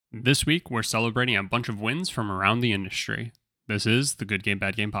This week, we're celebrating a bunch of wins from around the industry. This is the Good Game,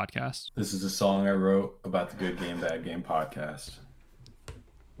 Bad Game podcast. This is a song I wrote about the Good Game, Bad Game podcast.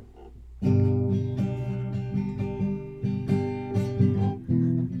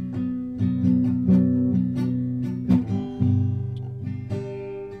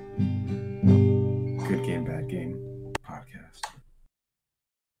 Good Game, Bad Game podcast.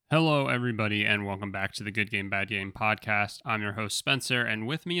 Hello, everybody, and welcome back to the Good Game, Bad Game podcast. I'm your host, Spencer, and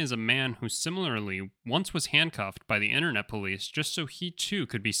with me is a man who similarly once was handcuffed by the internet police just so he too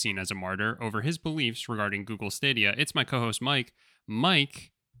could be seen as a martyr over his beliefs regarding Google Stadia. It's my co-host, Mike.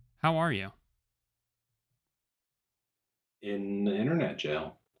 Mike, how are you? In the internet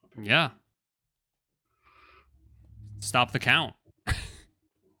jail. Yeah. Stop the count.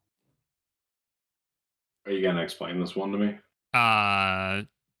 Are you going to explain this one to me?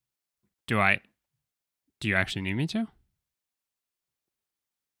 Do you actually need me to?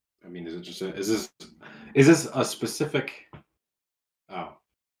 I mean, is this a specific... Oh.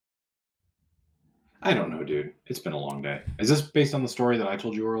 I don't know, dude. It's been a long day. Is this based on the story that I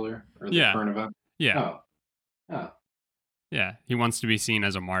told you earlier? Or the current event? Yeah. Oh. Yeah, he wants to be seen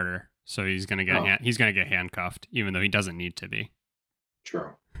as a martyr, so he's gonna get he's gonna get handcuffed, even though he doesn't need to be.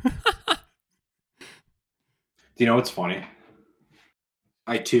 True. Do you know what's funny?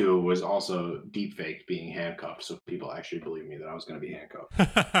 I too was also deepfaked being handcuffed, so people actually believed me that I was going to be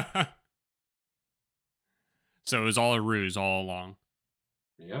handcuffed. So it was all a ruse all along.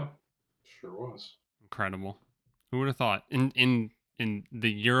 Yeah, sure was. Incredible. Who would have thought? In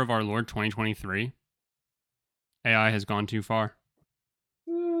the year of our Lord 2023, AI has gone too far.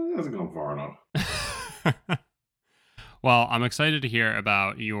 It hasn't gone far enough. Well, I'm excited to hear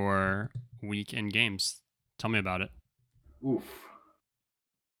about your week in games. Tell me about it. Oof.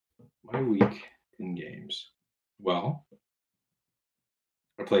 My week in games. Well,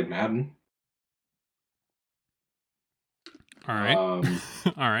 I played Madden. All right. All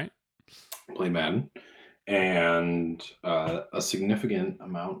right. Played Madden. And a significant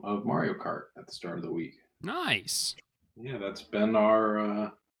amount of Mario Kart at the start of the week. Nice. Yeah, that's been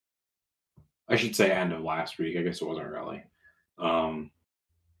our... I should say end of last week. I guess it wasn't really.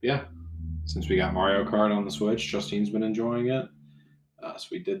 Yeah. Since we got Mario Kart on the Switch, Justine's been enjoying it. So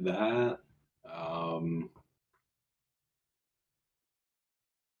we did that. I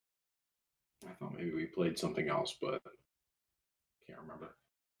thought maybe we played something else, but can't remember.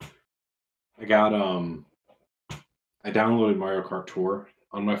 I downloaded Mario Kart Tour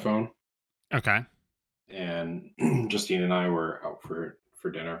on my phone. Okay. And Justine and I were out for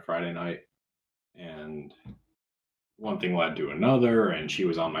dinner Friday night. And one thing led to another, and she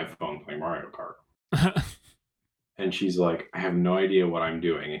was on my phone playing Mario Kart. And she's like, I have no idea what I'm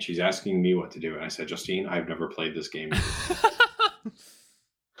doing. And she's asking me what to do. And I said, Justine, I've never played this game.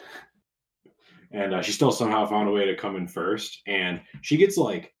 And she still somehow found a way to come in first. And she gets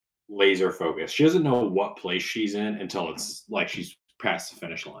like laser focused. She doesn't know what place she's in until it's like she's past the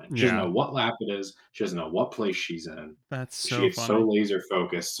finish line. She doesn't know what lap it is. She doesn't know what place she's in. That's so She gets funny. so laser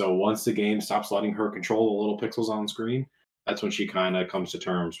focused. So once the game stops letting her control the little pixels on the screen, that's when she kind of comes to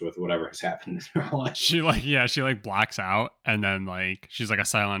terms with whatever has happened in her life. She blacks out, and then like she's like a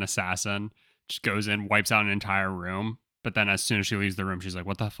silent assassin. Just goes in, wipes out an entire room, but then as soon as she leaves the room, she's like,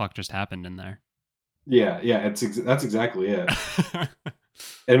 "What the fuck just happened in there?" Yeah, that's exactly it.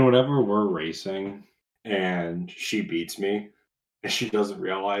 And whenever we're racing and she beats me and she doesn't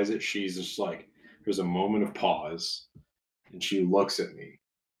realize it, she's just like, there's a moment of pause, and she looks at me.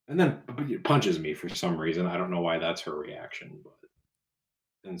 And then punches me for some reason. I don't know why that's her reaction,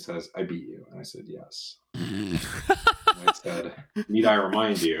 and says, I beat you. And I said, yes. And I said, need I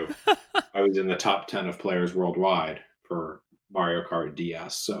remind you, I was in the top 10 of players worldwide for Mario Kart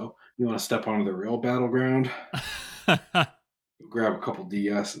DS. So you want to step onto the real battleground? Grab a couple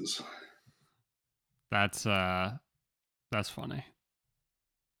DSs. That's funny.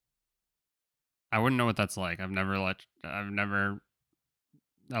 I wouldn't know what that's like. I've never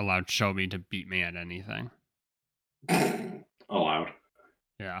allowed Shelby to beat me at anything. Allowed.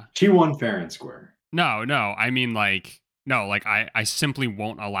 Yeah. She won fair and square. No. I mean, I simply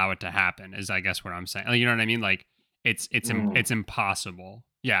won't allow it to happen, is I guess what I'm saying. Like, you know what I mean? Like, it's impossible.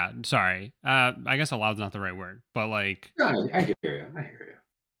 Yeah, sorry. I guess allow is not the right word, but like... No, I hear you.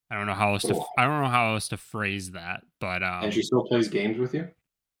 I don't know how else to phrase that, but... And she still plays games with you?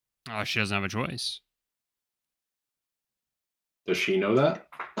 Oh, she doesn't have a choice. Does she know that?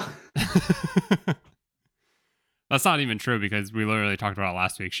 That's not even true, because we literally talked about it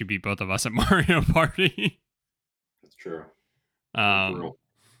last week. She beat both of us at Mario Party. That's true.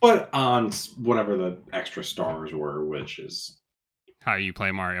 But on whatever the extra stars were, which is how you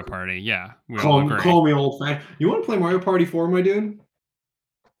play Mario Party. Yeah, we all Call agree. call me old fashioned. You want to play Mario Party 4, my dude?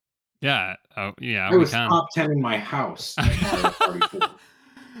 Yeah. Oh, yeah, I we was can. top 10 in my house at Mario Party 4.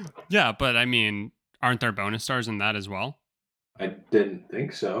 Yeah, but I mean, aren't there bonus stars in that as well? I didn't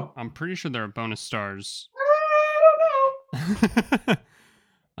think so. I'm pretty sure there are bonus stars. I don't know.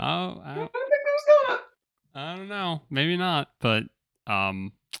 oh, I I, think there's not. I don't know. Maybe not, but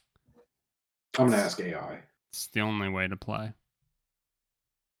um, I'm gonna it's, ask AI. it's the only way to play.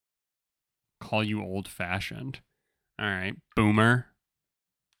 Call you old fashioned. All right, boomer.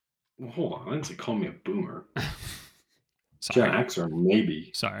 Well, hold on. I didn't say call me a boomer. Gen Sorry. Xer,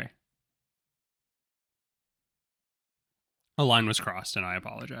 maybe. Sorry. A line was crossed, and I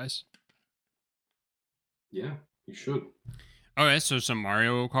apologize. Yeah, you should. Okay, so some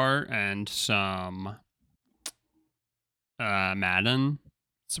Mario Kart and some Madden.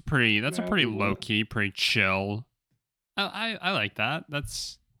 That's a pretty Imagine low what? key, pretty chill. I like that.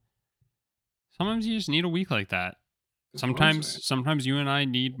 That's sometimes you just need a week like that. That's what I'm saying. Sometimes you and I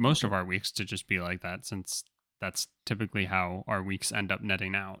need most of our weeks to just be like that, since that's typically how our weeks end up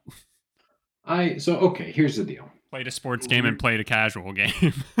netting out. So okay, here's the deal. Played a sports game and played a casual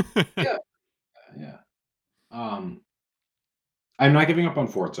game. Yeah, yeah. Um, I'm not giving up on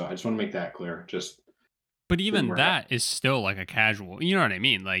Forza. I just want to make that clear. Just But because even we're at. that is still like a casual. You know what I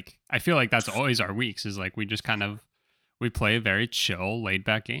mean? Like I feel like that's always our weeks. Is like we just kind of we play very chill, laid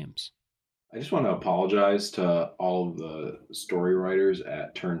back games. I just want to apologize to all of the story writers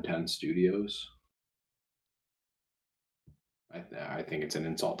at Turn 10 Studios. I think it's an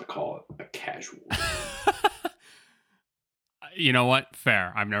insult to call it a casual game. You know what?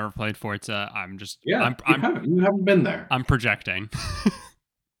 Fair. I've never played Forza. Yeah, you haven't been there. I'm projecting.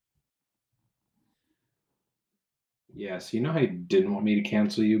 Yes, you know how you didn't want me to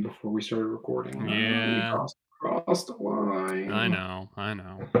cancel you before we started recording? You Yeah, crossed the I line. know. I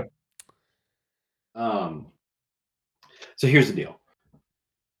know. Um, so here's the deal.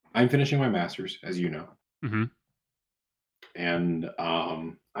 I'm finishing my master's, as you know, Hmm. and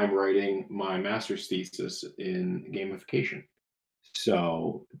I'm writing my master's thesis in gamification.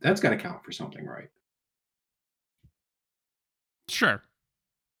 So that's got to count for something, right? Sure.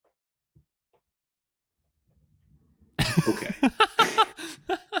 Okay.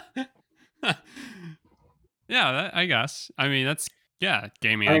 Yeah, I guess. I mean, that's yeah,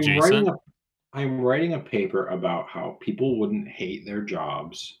 gaming I'm writing adjacent. a I'm writing a paper about how people wouldn't hate their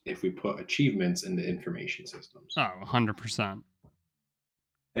jobs if we put achievements into information systems. Oh, 100%.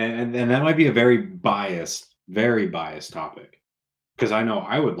 And that might be a very biased topic. Because I know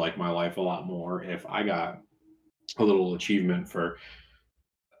I would like my life a lot more if I got a little achievement for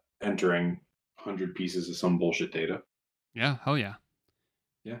entering 100 pieces of some bullshit data. Yeah, hell yeah.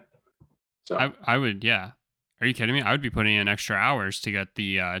 Yeah. So, I would, yeah. Are you kidding me? I would be putting in extra hours to get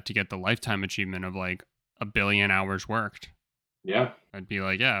the lifetime achievement of like 1 billion hours worked. yeah. I'd be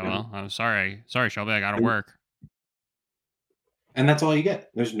like, yeah, And, well, I'm sorry, Shelby, I got to and, work. and that's all you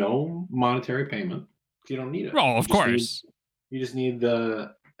get. There's no monetary payment. You don't need it. Oh, of course. You just need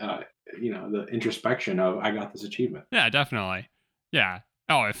the the introspection of I got this achievement. Yeah, definitely. Yeah.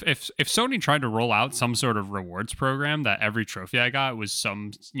 Oh, if Sony tried to roll out some sort of rewards program that every trophy I got was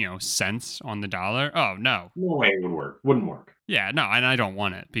some, cents on the dollar. Oh, no. No way it would work. Wouldn't work. Yeah, no, and I don't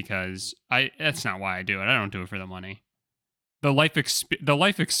want it because I that's not why I do it. I don't do it for the money. The life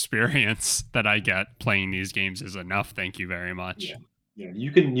experience that I get playing these games is enough. Thank you very Yeah. much. Yeah.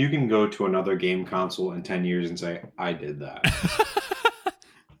 You can go to another game console in 10 years and say, I did that.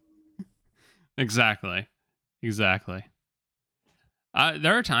 Exactly. Exactly.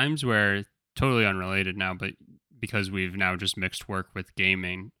 There are times where totally unrelated now, but because we've now just mixed work with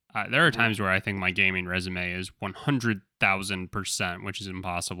gaming, there are Mhm. times where I think my gaming resume is 100,000%, which is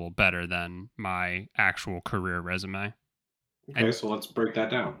impossible, better than my actual career resume. Okay, And so let's break that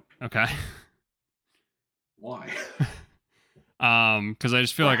down. okay. Why? Because I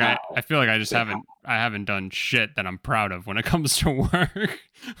just feel Or like how? I feel like Say how. I haven't done shit that I'm proud of when it comes to work.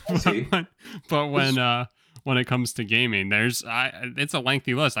 I see. But It's when it comes to gaming, it's a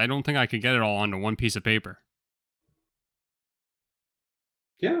lengthy list. I don't think I could get it all onto one piece of paper.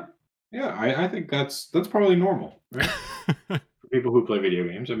 yeah. Yeah, I think that's probably normal, right? For people who play video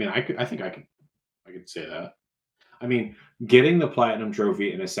games. I mean, I could say that. I mean, getting the platinum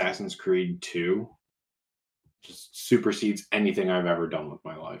trophy in Assassin's Creed 2 just supersedes anything I've ever done with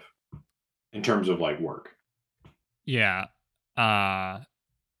my life in terms of like work. Yeah. Uh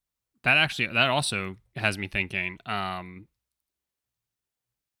that also has me thinking. I've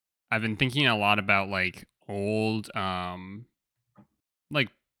been thinking a lot about like like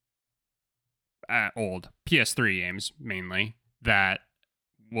old PS3 games mainly. that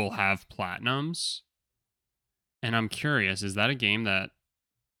will have platinums. And I'm curious, is that a game that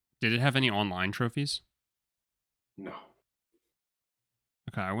did it have any online trophies? No.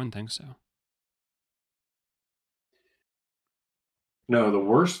 Okay, I wouldn't think so. No, the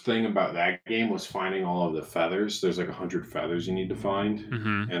worst thing about that game was finding all of the feathers. There's like 100 feathers you need to find,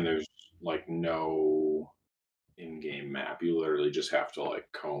 Mhm. and there's like no in-game map. You literally just have to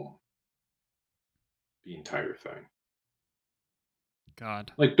like comb the entire thing.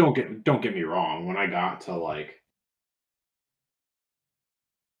 God. Like don't get me wrong, when I got to like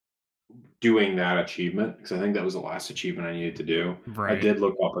doing that achievement, because I think that was the last achievement I needed to do, I Right. did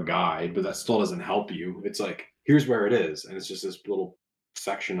look up a guide, but that still doesn't help you. It's like, here's where it is, and it's just this little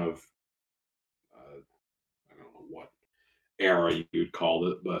section of I don't know what era you'd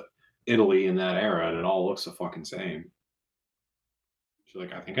call it, but Italy in that era, and it all looks the fucking same. She's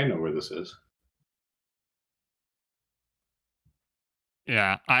like, I think I know where this is.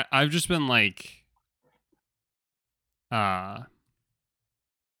 Yeah, I've just been like uh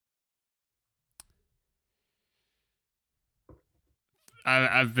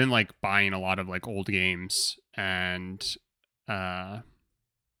I've been like buying a lot of like old games and uh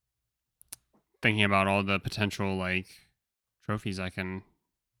thinking about all the potential like trophies I can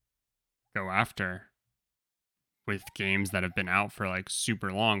go after with games that have been out for like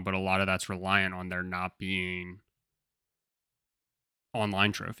super long, but a lot of that's reliant on there not being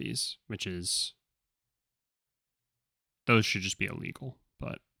online trophies, which is those should just be illegal.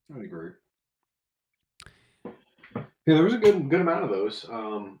 But I agree. Yeah, there was a good amount of those.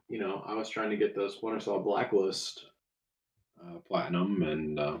 I was trying to get the Splinter Cell Blacklist platinum,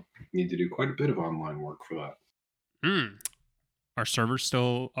 and need to do quite a bit of online work for that. mm, are servers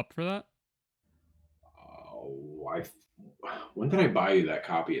still up for that? I when did I buy you that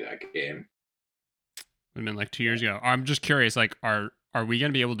copy of that game? Would have been like 2 years ago. I'm just curious, like, are we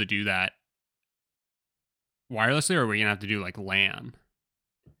gonna be able to do that wirelessly, or are we gonna have to do like LAN?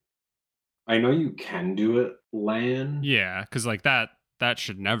 I know you can do it LAN. Yeah, because like that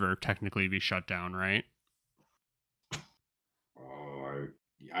should never technically be shut down, right?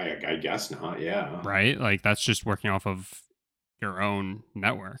 I guess not. Yeah. Right? Like that's just working off of your own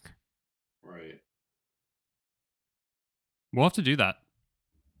network. Right. We'll have to do that.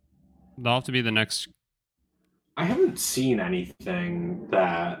 That'll have to be the next. I haven't seen anything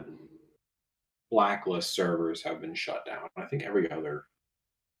that blacklist servers have been shut down. I think every other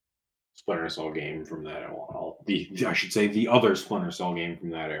Splinter Cell game from that, well, I should say the other Splinter Cell game from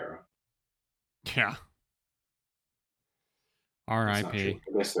that era. Yeah. That's not true. R.I.P.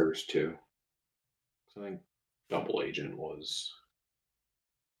 I guess there's two. So I think Double Agent was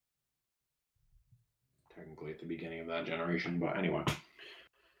technically at the beginning of that generation, but anyway,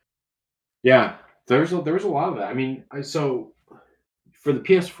 yeah, there was a lot of that. I mean, so for the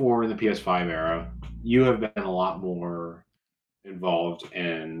PS4 and the PS5 era, you have been a lot more involved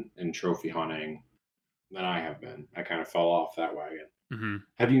in trophy hunting than I have been. I kind of fell off that wagon. Hmm.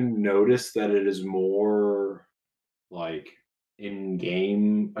 Have you noticed that it is more like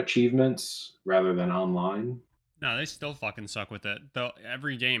in-game achievements rather than online? No, they still fucking suck with it. Though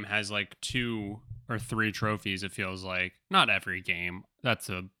every game has like 2 or 3 trophies. It feels like not every game. That's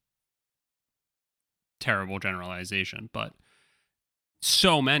a terrible generalization, but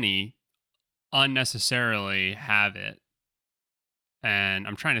so many unnecessarily have it. And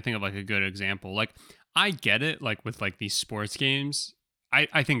I'm trying to think of like a good example. Like I get it, like with like these sports games.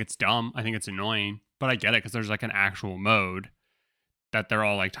 I think it's dumb. I think it's annoying, but I get it because there's like an actual mode that they're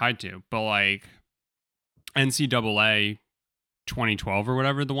all like tied to. But like NCAA 2012 or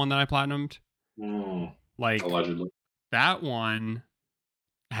whatever, the one that I platinumed, Mm, like allegedly. that one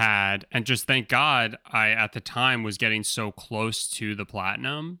had, and just thank God I at the time was getting so close to the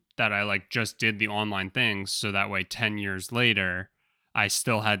platinum that I like just did the online things so that way 10 years later I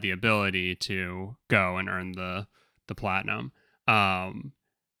still had the ability to go and earn the platinum. Um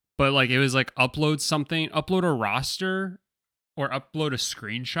but like it was like upload a roster or upload a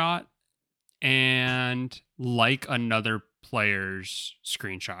screenshot and like another player's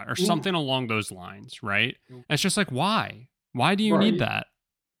screenshot or Mm, something along those lines, right? And it's just like why? Why do you need right.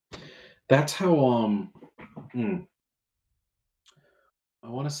 that? That's how mm, I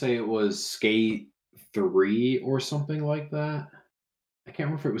want to say it was Skate 3 or something like that. I can't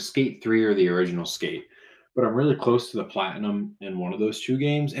remember if it was Skate 3 or the original Skate, but I'm really close to the platinum in one of those two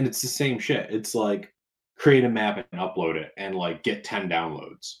games, and it's the same shit. It's like create a map and upload it and like get 10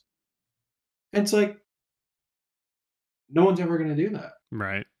 downloads. And it's like no one's ever gonna do that.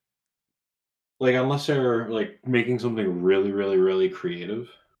 Right. Like unless they're like making something really, really, really creative.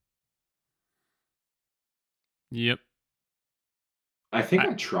 Yep. I think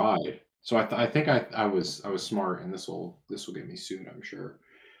I I tried. So I think I was smart, and this will get me sued, I'm sure.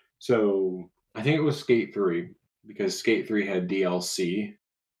 So I think it was Skate 3 because Skate 3 had DLC,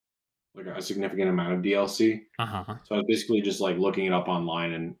 like a significant amount of DLC. uh-huh. So I was basically just like looking it up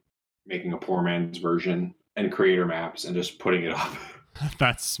online and making a poor man's version and creator maps and just putting it up.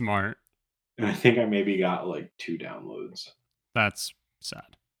 That's smart. And I think I maybe got like 2 downloads. That's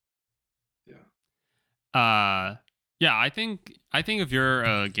sad. Yeah. Uh yeah, I think if you're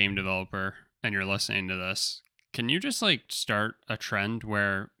a game developer and you're listening to this, can you just like start a trend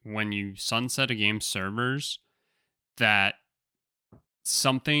where when you sunset a game's servers that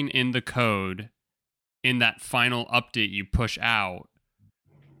something in the code in that final update you push out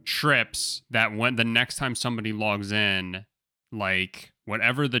trips that when the next time somebody logs in, like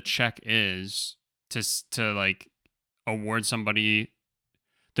whatever the check is to like award somebody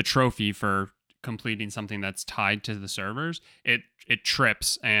the trophy for completing something that's tied to the servers, it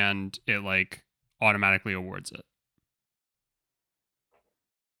trips and it like automatically awards it.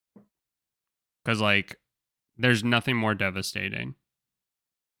 Cuz like there's nothing more devastating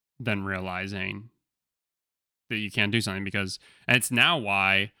than realizing that you can't do something because and it's now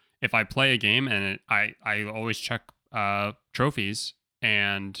why if I play a game and I always check trophies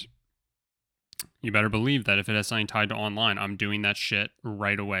and you better believe that if it has something tied to online, I'm doing that shit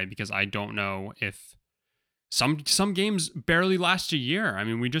right away because I don't know if some games barely last a year. I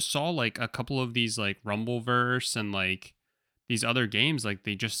mean, we just saw like a couple of these like Rumbleverse and like these other games like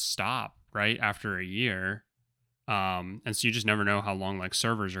they just stop right after a year. And so you just never know how long like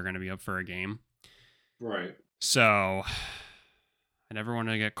servers are going to be up for a game. Right. So I never want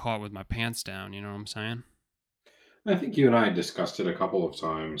to get caught with my pants down, you know what I'm saying? I think you and I discussed it a couple of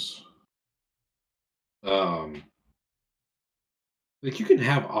times. Um, like you can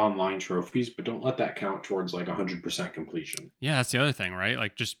have online trophies, but don't let that count towards like 100% completion. Yeah, that's the other thing, right?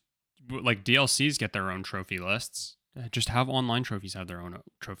 Like just like DLCs get their own trophy lists. Just have online trophies have their own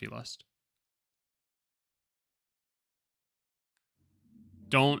trophy list.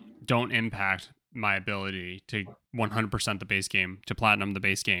 Don't impact my ability to 100% the base game, to platinum the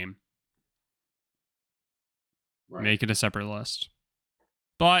base game. Right. Make it a separate list.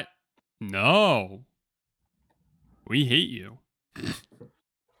 But no, we hate you.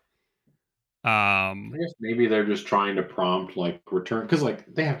 I Um, guess maybe they're just trying to prompt like return because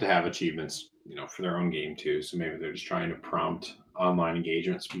like they have to have achievements, for their own game too. So maybe they're just trying to prompt online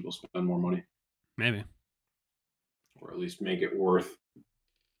engagement so people spend more money, maybe. or at least make it worth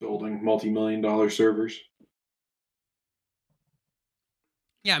building multi-million-dollar servers.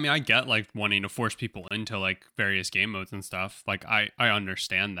 Yeah, I mean, I get like wanting to force people into like various game modes and stuff. Like I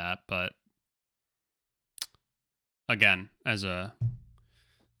understand that, but again, as a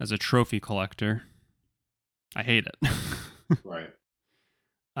trophy collector, I hate it. Right.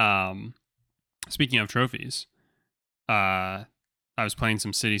 um, speaking of trophies, I was playing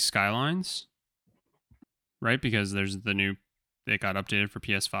some City Skylines, right? Because there's the new it got updated for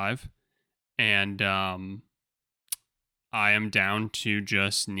PS5, and I am down to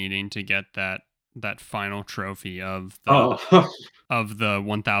just needing to get that final trophy Oh, of the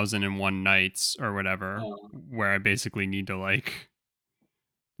 1001 nights or whatever, oh, where I basically need to like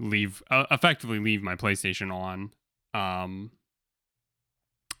leave effectively leave my PlayStation on um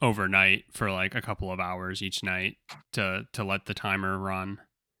overnight for like a couple of hours each night to let the timer run.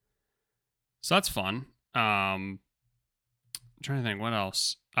 So that's fun. I'm trying to think what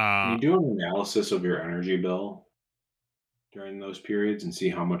else. can you do an analysis of your energy bill during those periods and see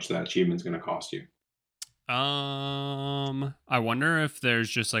how much that achievement's going to cost you? I wonder if there's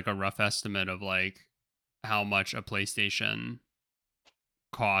just like a rough estimate of like how much a PlayStation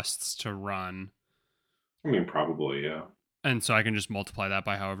costs to run. I mean, probably, yeah. And so I can just multiply that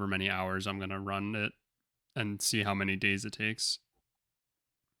by however many hours I'm going to run it and see how many days it takes.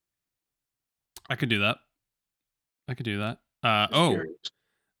 I could do that. I could do that. Just curious.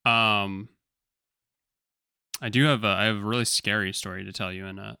 Um, I have a really scary story to tell you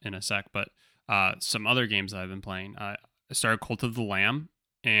in a sec, but some other games that I've been playing. I started Cult of the Lamb,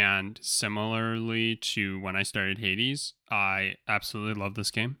 and similarly to when I started Hades, I absolutely love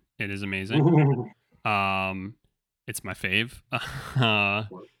this game. It is amazing. Um, it's my fave. uh,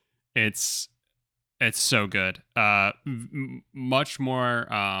 it's it's so good. Much more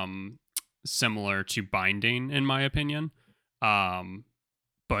similar to Binding in my opinion. Um,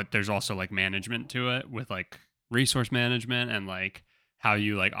 but there's also like management to it with like resource management and like how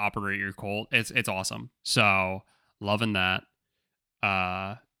you like operate your cult. It's awesome. So loving that.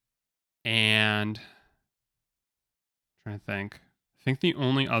 Uh, and trying to think. I think the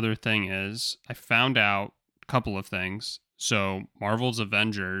only other thing is I found out a couple of things. So Marvel's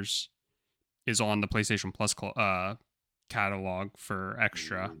Avengers is on the PlayStation Plus catalog for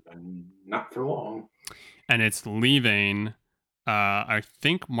extra, Not for long. and it's leaving. I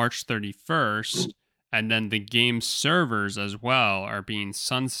think March 31st, and then the game servers as well are being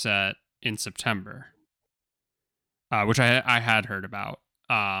sunset in September, which I had heard about.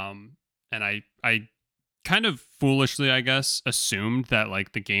 And I kind of foolishly, I guess, assumed that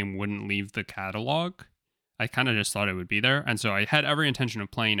like the game wouldn't leave the catalog. I kind of just thought it would be there, and so I had every intention of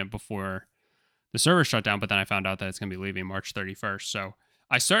playing it before the server shut down. But then I found out that it's going to be leaving March 31st. So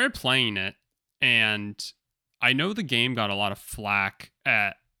I started playing it, and I know the game got a lot of flack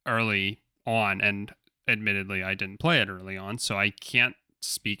at early on, and admittedly, I didn't play it early on, so I can't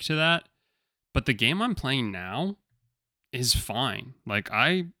speak to that. But the game I'm playing now is fine. Like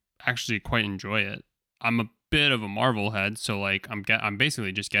I actually quite enjoy it. I'm a bit of a Marvel head, so like I'm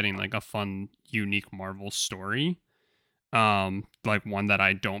basically just getting like a fun, unique Marvel story. Like one that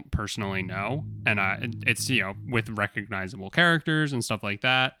I don't personally know, and it's with recognizable characters and stuff like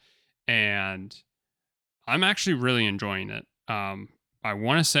that, and I'm actually really enjoying it. I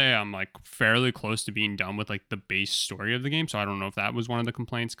want to say I'm like fairly close to being done with like the base story of the game, so I don't know if that was one of the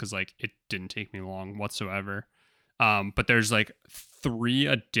complaints because like it didn't take me long whatsoever. But there's like 3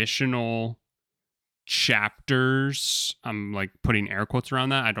 additional chapters. I'm like putting air quotes around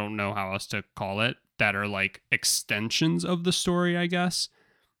that. I don't know how else to call it. That are like extensions of the story, I guess.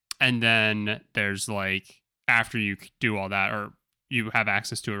 And then there's like after you do all that, or you have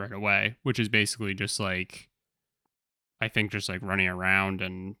access to it right away, which is basically just like I think just like running around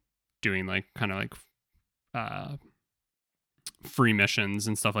and doing like kind of like uh free missions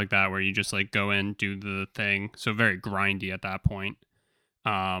and stuff like that where you just like go in, do the thing. So very grindy at that point.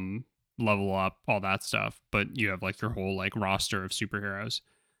 Um Level up, all that stuff, but you have like your whole like roster of superheroes.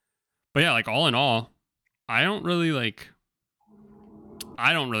 But yeah, like all in all, I don't really like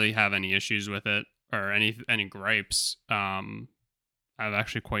I don't really have any issues with it or any gripes. I've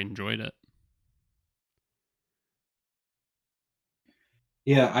actually quite enjoyed it.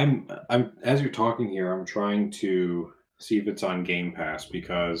 Yeah, I'm as you're talking here, I'm trying to see if it's on Game Pass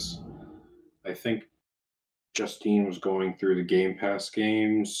because I think Justine was going through the Game Pass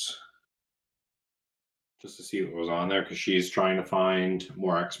games just to see what was on there because she's trying to find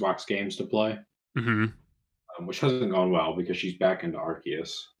more Xbox games to play, Mm-hmm. which hasn't gone well because she's back into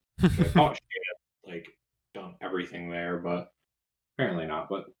Arceus, which I thought she had like done everything there, but apparently not.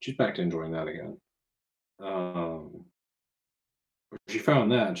 But she's back to enjoying that again. Um, she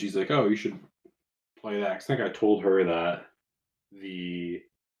found that and she's like, "Oh, you should play that." 'Cause I think I told her that the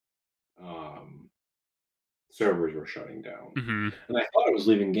um, servers were shutting down, Mm-hmm. and I thought it was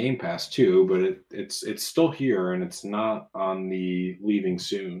leaving Game Pass too, but it's still here and it's not on the leaving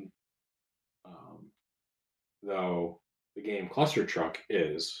soon. Um, though the game Cluster Truck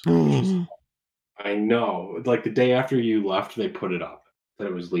is, which is I know, like the day after you left, they put it up that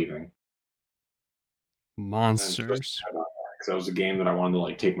it was leaving, and I'm so Monsters. sad about that because that was a game that I wanted to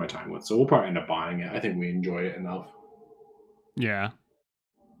like take my time with. So we'll probably end up buying it. I think we enjoy it enough. Yeah.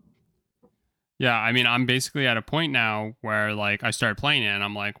 Yeah, I mean, I'm basically at a point now where like I started playing it and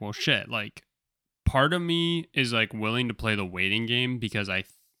I'm like, well shit, like part of me is like willing to play the waiting game because I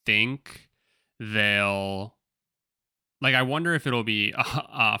think they'll like I wonder if it'll be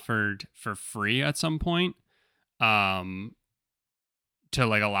offered for free at some point um to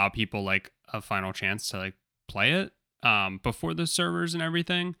like allow people like a final chance to like play it before the servers and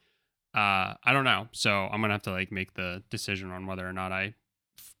everything. I don't know. So I'm going to have to like make the decision on whether or not I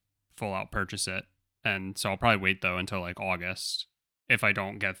full out purchase it. And so I'll probably wait though until like August if I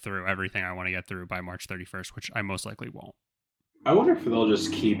don't get through everything I want to get through by March 31st, which I most likely won't. I wonder if they'll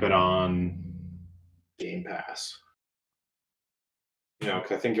just keep it on Game Pass. You know,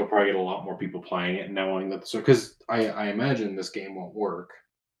 because I think you'll probably get a lot more people playing it, knowing that. So, because I imagine this game won't work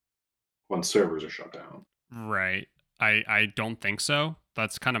when servers are shut down. Right. I don't think so.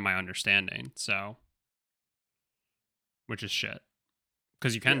 That's kind of my understanding. So, which is shit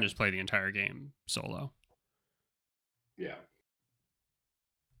because you can Yeah, just play the entire game solo. yeah.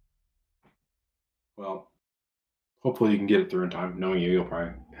 Well, hopefully you can get it through in time. Knowing you, you'll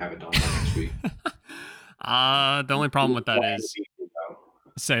probably have it done by next week. The only problem with that Before is MLB comes out.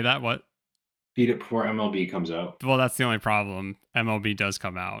 say that what? Beat it before MLB comes out. Well, that's the only problem. MLB does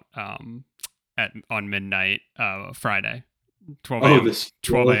come out at on midnight Friday, 12 Oh, a.m. this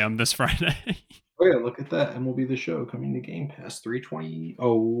 12 really? a.m. this Friday. Oh yeah, look at that. MLB The Show coming to Game Pass 320.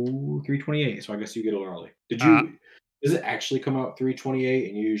 Oh, 328. So I guess you get it early. Did uh, you? Does it actually come out 328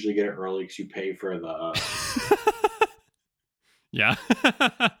 and you usually get it early because you pay for the yeah.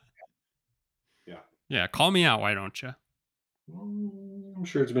 yeah. Yeah, call me out, why don't you? I'm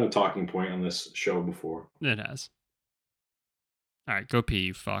sure it's been a talking point on this show before. It has. All right, go pee,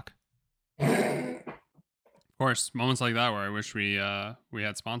 you fuck. Of course, moments like that where I wish we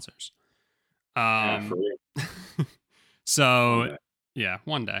had sponsors. Yeah, for Um, real. One so day. yeah,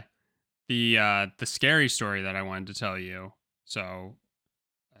 one day. The scary story that I wanted to tell you. So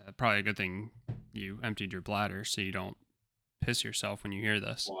probably a good thing you emptied your bladder so you don't piss yourself when you hear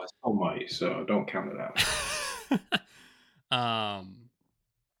this. Well, I still might, so don't count it out. um,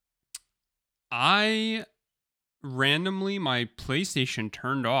 I randomly my PlayStation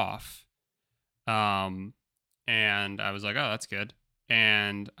turned off. Um, and I was like, oh, that's good.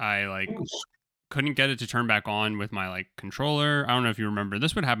 And I like couldn't get it to turn back on with my like controller. I don't know if you remember.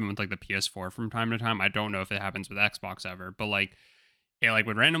 This would happen with like the PS4 from time to time. I don't know if it happens with Xbox ever, but like it like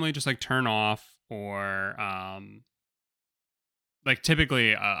would randomly just like turn off or like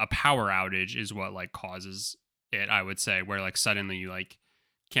typically a power outage is what like causes it, I would say, where like suddenly you like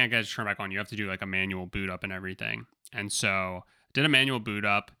can't get it to turn back on. You have to do like a manual boot up and everything. And so did a manual boot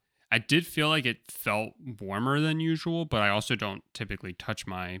up. I did feel like it felt warmer than usual, but I also don't typically touch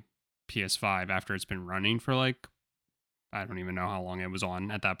my PS5 after it's been running for like I don't even know how long it was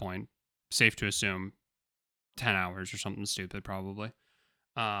on at that point. Safe to assume 10 hours or something stupid probably.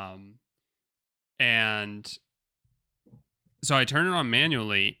 Um and so I turn it on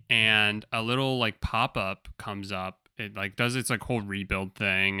manually and a little like pop-up comes up. It like does its like whole rebuild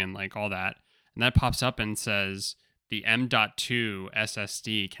thing and like all that. And that pops up and says the M.2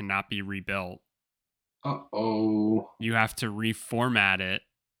 SSD cannot be rebuilt. Uh-oh. You have to reformat it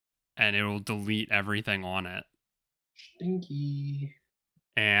and it will delete everything on it. Stinky.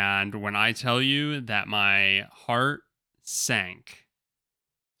 And when I tell you that my heart sank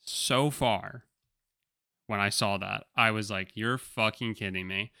so far when I saw that, I was like, you're fucking kidding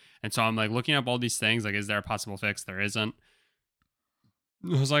me. And so I'm like looking up all these things, like, is there a possible fix? There isn't.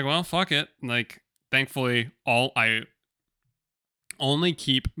 I was like, well, fuck it. Like, thankfully, all I only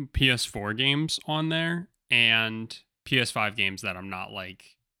keep PS4 games on there and PS5 games that I'm not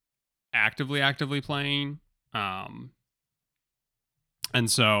like actively playing. Um, and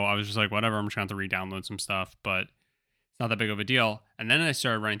so I was just like, whatever, I'm just going to have to re-download some stuff, but it's not that big of a deal. And then I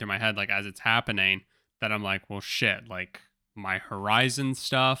started running through my head, like, as it's happening, that I'm like, well, shit, like, my Horizon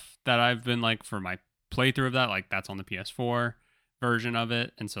stuff that I've been like for my playthrough of that, like, that's on the PS4 version of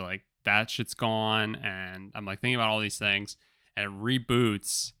it. And so, like, that shit's gone. And I'm like thinking about all these things, and it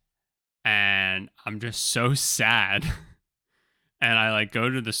reboots, and I'm just so sad. And I like go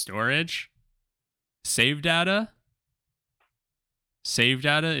to the storage, save data. Save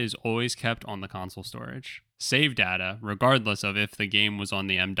data is always kept on the console storage. Save data, regardless of if the game was on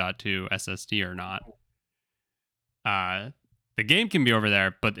the M.2 SSD or not. Uh, the game can be over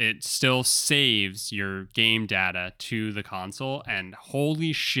there, but it still saves your game data to the console. And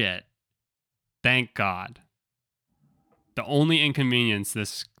holy shit, thank God. The only inconvenience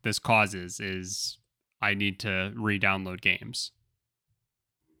this causes is I need to re-download games,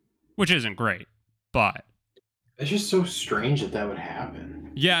 which isn't great, but It's just so strange that that would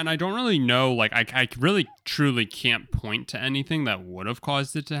happen. yeah, and I don't really know. Like, I really truly can't point to anything that would have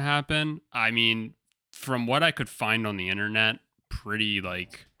caused it to happen. I mean, from what I could find on the internet, pretty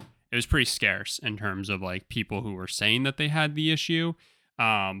like it was pretty scarce in terms of like people who were saying that they had the issue.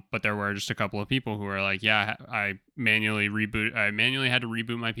 But there were just a couple of people who were like, "Yeah, I manually had to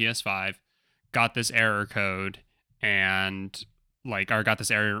reboot my PS5, got this error code, and like, or got this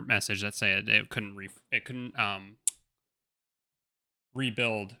error message that said it couldn't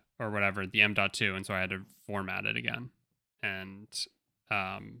rebuild or whatever the M.2, and so I had to format it again. And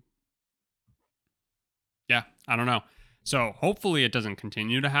um yeah, I don't know. So hopefully it doesn't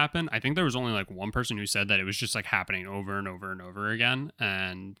continue to happen. I think there was only like one person who said that it was just like happening over and over and over again,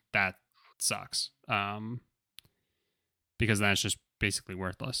 and that sucks. Because then it's just basically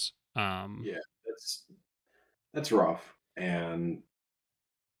worthless. Yeah, that's rough. And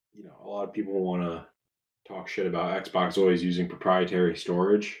a lot of people want to talk shit about Xbox always using proprietary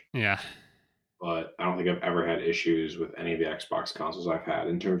storage, Yeah. but I don't think I've ever had issues with any of the Xbox consoles I've had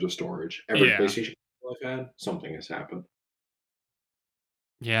in terms of storage. Every Yeah. PlayStation console I've had, something has happened.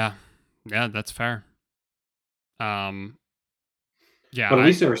 Yeah. Yeah, that's fair. Um yeah, But at I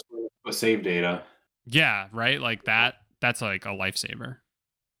least there was a save data. yeah, right? Like that's like a lifesaver.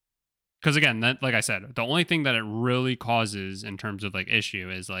 Because again, that like I said, the only thing that it really causes in terms of like issue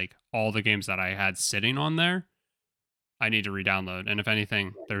is like all the games that I had sitting on there, I need to re-download. And if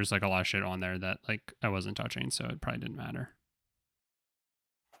anything, there's like a lot of shit on there that like I wasn't touching, so it probably didn't matter.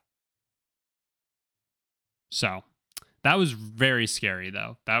 So that was very scary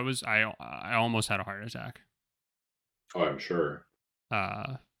though. That was I almost had a heart attack. Oh, I'm sure.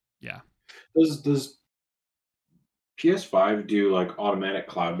 Uh, yeah. Does PS5 do like automatic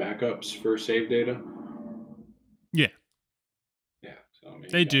cloud backups for save data? Yeah, Yeah, so I mean you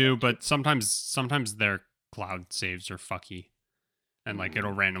they got do, that too. but sometimes their cloud saves are fucky, and like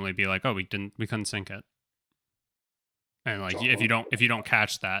it'll Mm, randomly be like, oh, we couldn't sync it, and like so, if you don't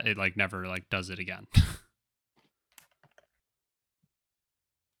catch that, it like never like does it again.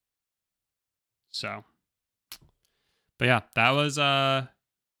 So, but yeah, that was the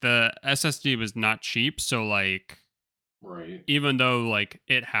SSD was not cheap, so like right. even though like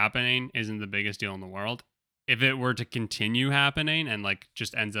it happening isn't the biggest deal in the world, if it were to continue happening and like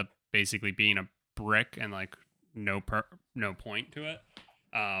just ends up basically being a brick and like no point to it,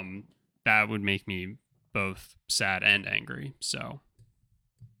 um, that would make me both sad and angry. So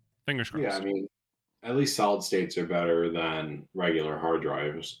fingers Yeah, I crossed. mean, at least solid states are better than regular hard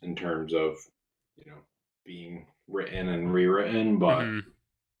drives in terms of, being written and rewritten, but Hmm.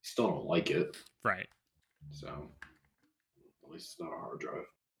 still don't like it. Right. So at least it's not a hard drive.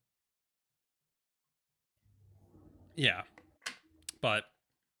 Yeah. But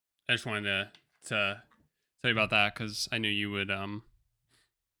I just wanted to tell you about that because I knew you would Sounds.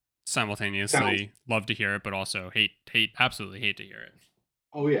 simultaneously love to hear it, but also absolutely hate to hear it.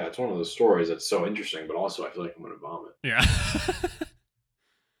 Oh yeah, it's one of those stories that's so interesting, but also I feel like I'm gonna vomit. Yeah.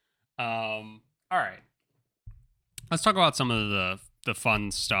 All right. Let's talk about some of the fun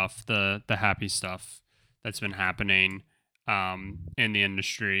stuff, the happy stuff that's been happening in the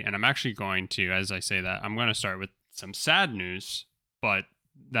industry. And I'm actually going to, as I say that, I'm going to start with some sad news, but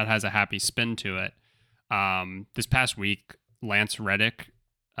that has a happy spin to it. This past week, Lance Reddick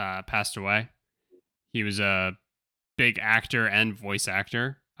passed away. He was a big actor and voice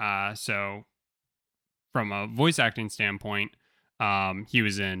actor. So from a voice acting standpoint, he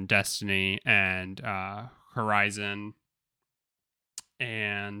was in Destiny and Horizon,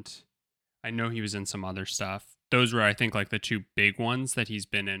 and I know he was in some other stuff. Those were, I think, like the two big ones that he's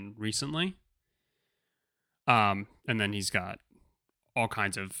been in recently. And then he's got all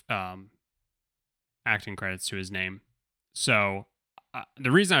kinds of acting credits to his name. So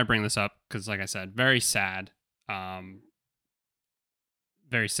the reason I bring this up, because like I said, um,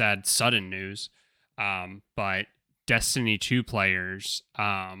 very sad, sudden news. But Destiny 2 players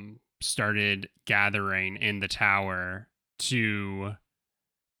started gathering in the tower to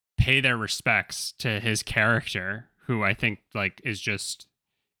pay their respects to his character, who I think like is just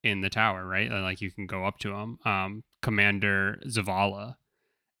in the tower, right? And, like you can go up to him, Commander Zavala,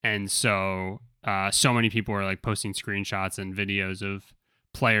 and so many people were like posting screenshots and videos of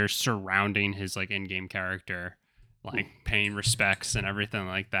players surrounding his like in-game character, like paying respects and everything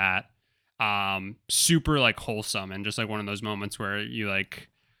like that. Super like wholesome and just like one of those moments where you like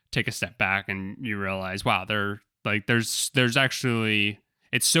take a step back and you realize, wow, there's actually,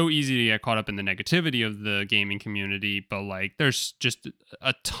 it's so easy to get caught up in the negativity of the gaming community, but like there's just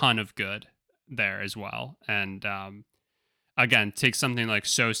a ton of good there as well. And again, take something like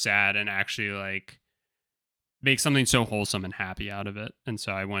so sad and actually like make something so wholesome and happy out of it. And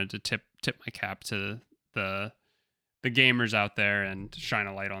so I wanted to tip my cap to the the gamers out there and shine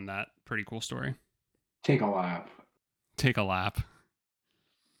a light on that pretty cool story. Take a lap. Take a lap.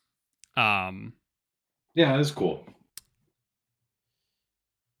 Um Yeah, that's cool.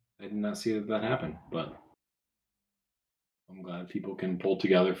 I did not see that happen, but I'm glad people can pull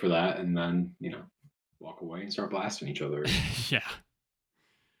together for that and then, walk away and start blasting each other again. yeah.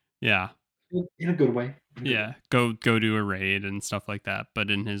 Yeah. In a good way. In a good way. Yeah. Go do a raid and stuff like that, but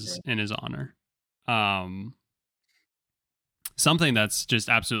Right. in his honor. Um Something that's just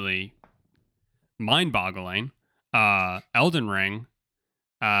absolutely mind-boggling. Elden Ring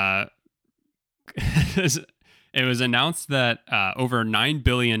uh it was announced that over 9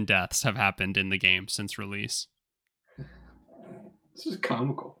 billion deaths have happened in the game since release. This is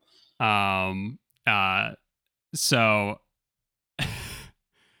comical. Um, uh, so,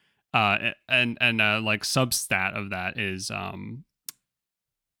 like substat of that is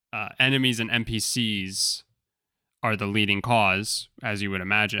enemies and NPCs are the leading cause, as you would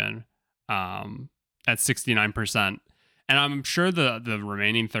imagine, at 69%. And I'm sure the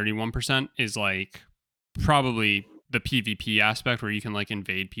remaining 31% is like probably the PvP aspect where you can like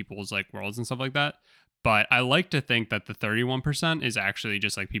invade people's like worlds and stuff like that. But I like to think that the 31% is actually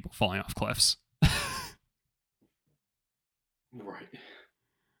just like people falling off cliffs. Right.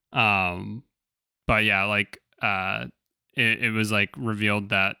 um, but yeah, like it was like revealed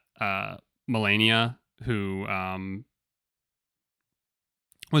that Melania, who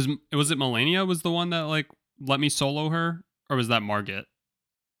was it Melania was the one that like let me solo her, or was that Margit?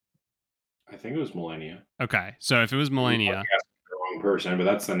 I think it was Millennia. Okay, so if it was You might be Millennia, asking the wrong person, but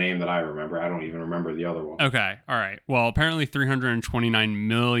that's the name that I remember. I don't even remember the other one. okay, all right. Well, apparently 329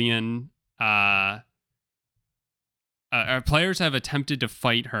 million uh, players have attempted to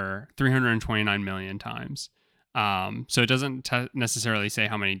fight her 329 million times. So it doesn't necessarily say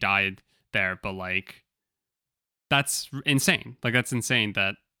how many died there, but like that's insane. Like that's insane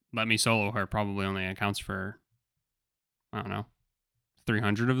that Let Me Solo Her probably only accounts for, I don't know,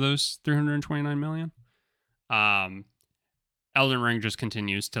 300 of those 329 million. Um, Elden Ring just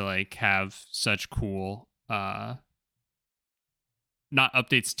continues to like have such cool not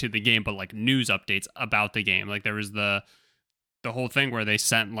updates to the game, but like news updates about the game. Like there was the whole thing where they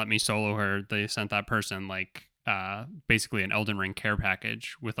sent Let Me Solo Her, they sent that person like basically an Elden Ring care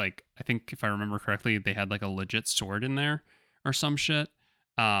package with like, I think if I remember correctly, they had like a legit sword in there or some shit.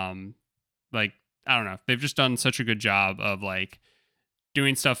 Um like I don't know. They've just done such a good job of like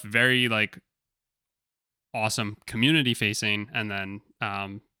doing stuff very like awesome community facing, and then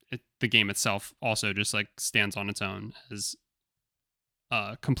the game itself also just like stands on its own as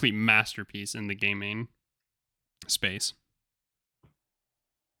a complete masterpiece in the gaming space.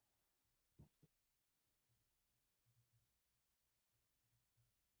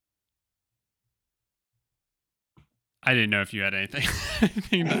 I didn't know if you had anything,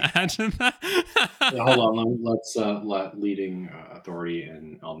 anything to add to Yeah, hold that. on. Let's let leading authority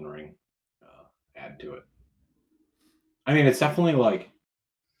in Elden Ring add to it. I mean, it's definitely like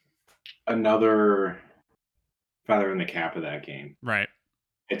another feather in the cap of that game. Right.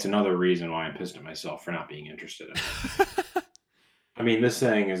 It's another reason why I'm pissed at myself for not being interested in it. I mean, this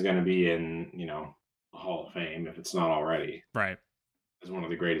thing is going to be in, the Hall of Fame if it's not already, Right. as one of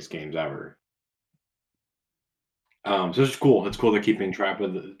the greatest games ever. So it's cool. It's cool they're keeping track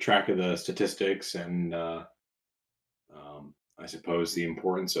of the statistics and I suppose the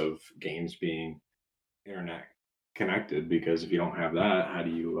importance of games being internet connected. Because if you don't have that, how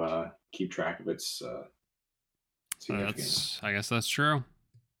do you keep track of its significance? I guess that's true.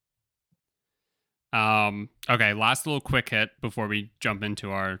 Okay, last little quick hit before we jump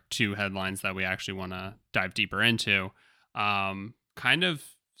into our two headlines that we actually want to dive deeper into. Kind of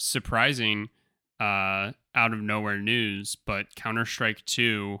surprising, out of nowhere news, but Counter Strike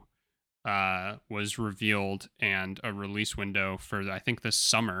 2 was revealed and a release window for, I think, this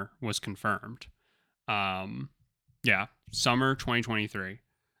summer was confirmed. Um, yeah, summer 2023.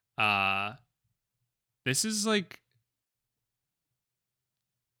 Uh, this is like,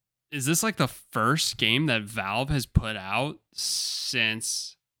 is this like the first game that Valve has put out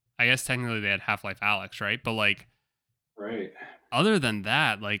since, I guess technically they had Half-Life Alyx, right? But like Right. other than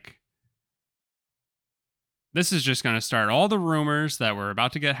that, like this is just going to start all the rumors that we're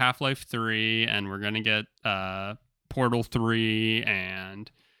about to get Half-Life 3 and we're going to get Portal 3 and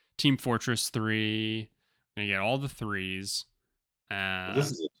Team Fortress 3. We're going to get all the threes. But Uh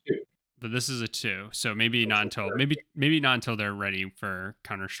this is a two. but this is a 2. So maybe That's not the until third. maybe not until they're ready for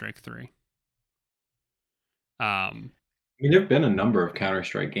Counter-Strike 3. Um I mean, there've been a number of Counter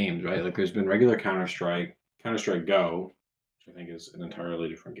Strike games, right? Like, there's been regular Counter Strike, Counter Strike Go, which I think is an entirely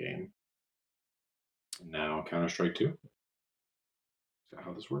different game, and now Counter Strike 2. Is that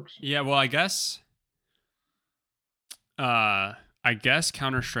how this works? yeah, well, uh I guess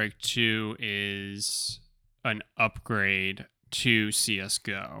Counter-Strike 2 is an upgrade to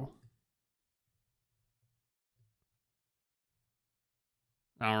CS:GO.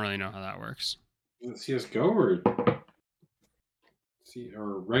 I don't really know how that works. Is it CS:GO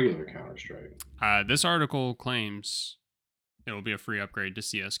or regular Counter Strike? This article claims it will be a free upgrade to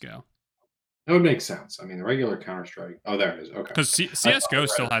CS:GO That would make sense. I mean, the regular Counter Strike. Oh, there it is. Okay, because I thought I CS:GO read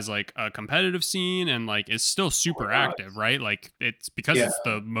still it. has like a competitive scene and like is still Oh my super god. active, right? Like it's because Yeah. it's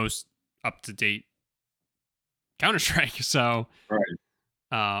the most up to date Counter Strike. So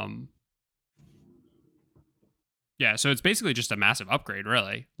Right. um, yeah, so it's basically just a massive upgrade,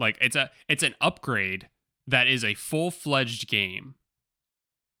 really. Like it's an upgrade that is a full fledged game,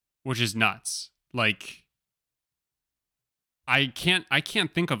 which is nuts. Like I can't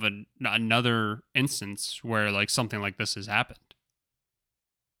think of another instance where like something like this has happened.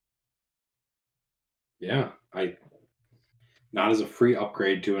 Yeah. I Not as a free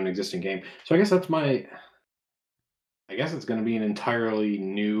upgrade to an existing game. So I guess that's my. I guess it's going to be an entirely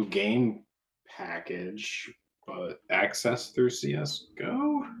new game package, but access through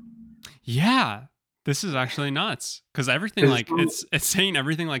CS:GO. Yeah, this is actually nuts because everything Because like it's saying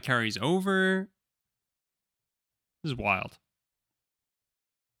everything like carries over. This is wild.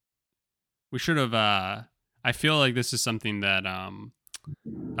 We should have. I feel like this is something that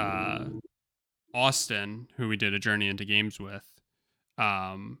uh Austin, who we did a journey into games with,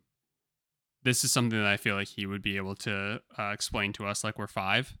 um this is something that I feel like he would be able to explain to us like we're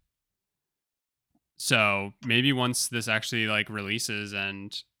five. So maybe once this actually like releases,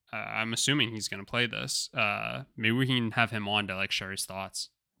 and I'm assuming he's going to play this, maybe we can have him on to like share his thoughts.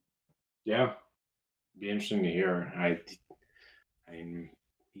 Yeah, be interesting to hear. I mean,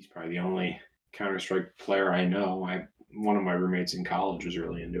 he's probably the only Counter Strike player I know. One of my roommates in college was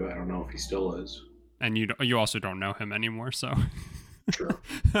really into it. I don't know if he still is. And you also don't know him anymore, so. True.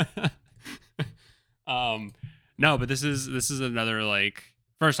 um, no, but this is another like.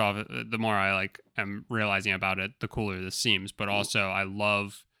 First off, the more I like am realizing about it, the cooler this seems. But also, I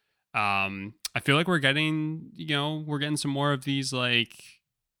love. I feel like we're getting some more of these like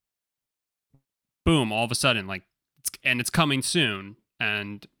boom, all of a sudden, like, and it's coming soon,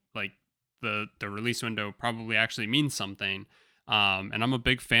 and like the release window probably actually means something. And I'm a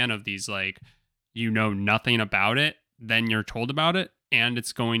big fan of these, like, nothing about it, then you're told about it, and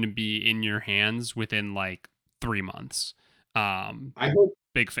it's going to be in your hands within like 3 months. Um, I hope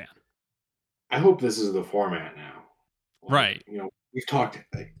Big fan. I hope this is the format now. Like, Right. we've talked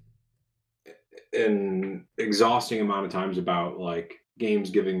like, an exhausting amount of times about like games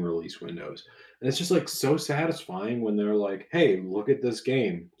giving release windows. And it's just like so satisfying when they're like, "Hey, look at this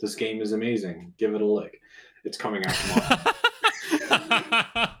game. This game is amazing. Give it a lick. It's coming out tomorrow."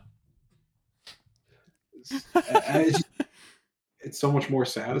 It's just it's so much more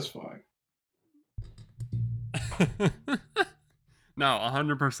satisfying. No,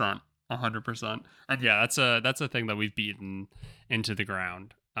 100%, 100%. And yeah, that's a thing that we've beaten into the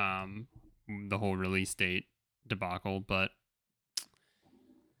ground. The whole release date debacle, but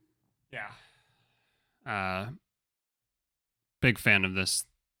yeah, uh, big fan of this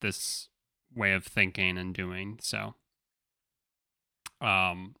way of thinking and doing. So,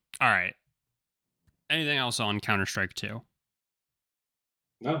 all right. Anything else on Counter Strike 2?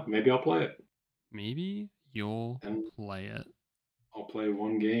 No, maybe I'll play it. Maybe you'll And play it. I'll play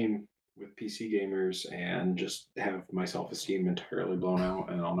one game with PC gamers and just have my self-esteem entirely blown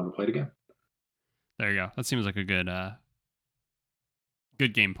out and I'll never play it again. There you go. That seems like a good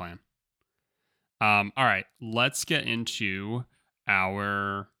game plan. All right, let's get into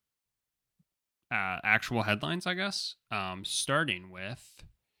our actual headlines, I guess. Starting with,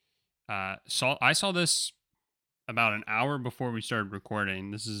 I saw this about an hour before we started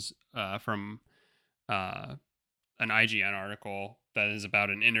recording. This is from uh, an IGN article that is about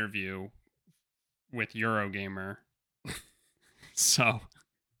an interview with Eurogamer. So,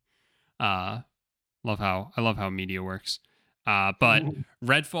 uh, I love how media works. But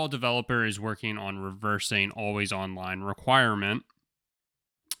Redfall developer is working on reversing always online requirement.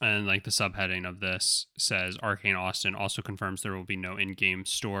 And like the subheading of this says, Arcane Austin also confirms there will be no in-game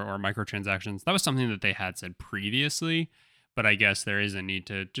store or microtransactions. That was something that they had said previously, but I guess there is a need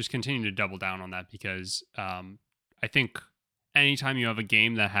to just continue to double down on that because I think anytime you have a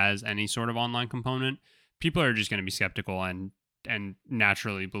game that has any sort of online component, people are just going to be skeptical and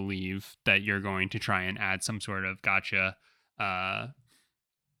naturally believe that you're going to try and add some sort of gotcha uh,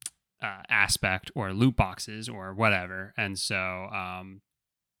 aspect or loot boxes or whatever. And so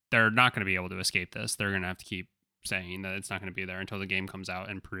they're not going to be able to escape this. They're going to have to keep saying that it's not going to be there until the game comes out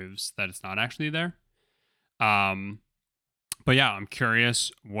and proves that it's not actually there. Um, but yeah, I'm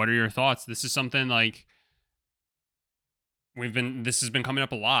curious. What are your thoughts? This is something like this has been coming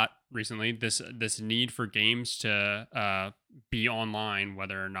up a lot recently. This need for games to be online,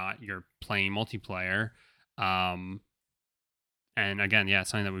 whether or not you're playing multiplayer. Um, and again, yeah,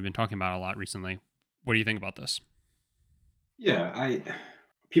 it's something that we've been talking about a lot recently. What do you think about this? Yeah, I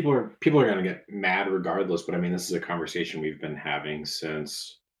people are going to get mad regardless, but I mean this is a conversation we've been having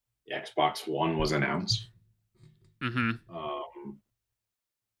since the Xbox One was announced. Mm-hmm. Um,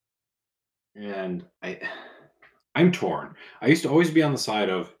 and I'm torn. I used to always be on the side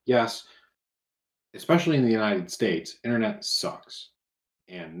of yes, especially in the United States, internet sucks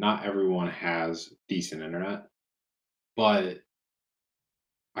and not everyone has decent internet. But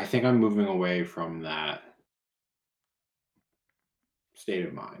I think I'm moving away from that state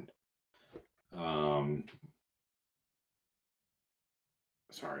of mind. Um,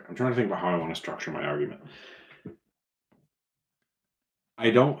 Sorry, I'm trying to think about how I want to structure my argument. I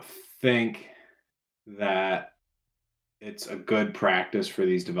don't think that it's a good practice for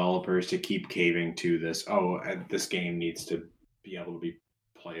these developers to keep caving to this. Oh, this game needs to be able to be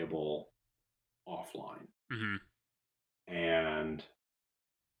playable offline. Mm-hmm. And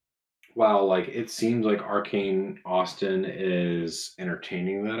while like it seems like Arcane Austin is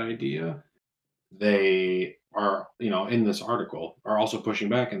entertaining that idea, they are, in this article are also pushing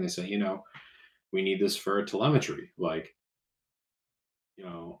back and they say, we need this for telemetry. Like, you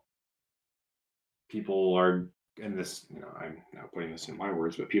know, people are, and this, I'm not putting this in my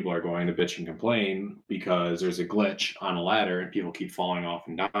words, but people are going to bitch and complain because there's a glitch on a ladder and people keep falling off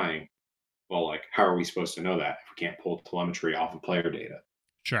and dying. Well, like, how are we supposed to know that if we can't pull telemetry off of player data?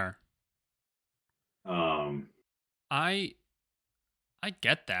 Sure. Um, I I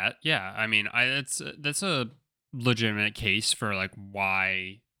get that. Yeah. I mean, that's a legitimate case for like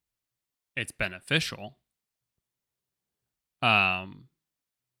why it's beneficial. Um,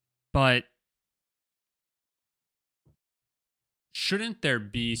 but shouldn't there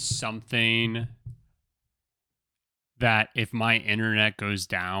be something that if my internet goes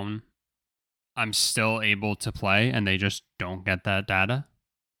down, I'm still able to play and they just don't get that data?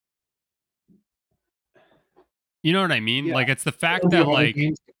 You know what I mean? yeah, Like it's the fact don't you that have other like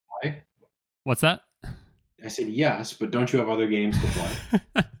games to play? what's that? I said yes, but don't you have other games to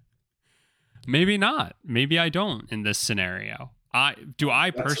play? Maybe not. Maybe I don't in this scenario. I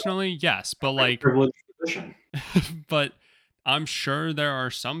That's personally? Yes, a but very like privileged position. but I'm sure there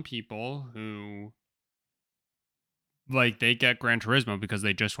are some people who like they get Gran Turismo because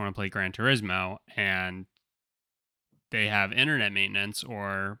they just want to play Gran Turismo and they have internet maintenance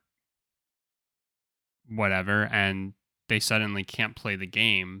or whatever and they suddenly can't play the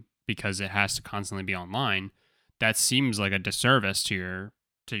game because it has to constantly be online. That seems like a disservice to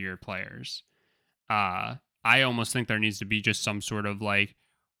your players. I almost think there needs to be just some sort of like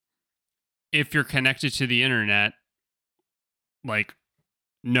if you're connected to the internet, like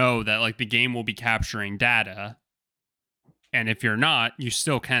know that like the game will be capturing data, and if you're not, you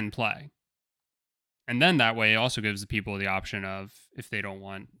still can play. And then that way it also gives the people the option of if they don't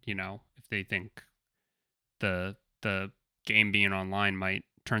want, if they think the game being online might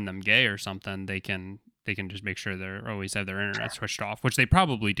turn them gay or something, they can just make sure they're always have their internet switched off, which they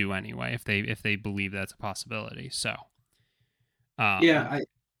probably do anyway if they believe that's a possibility. So, Yeah, um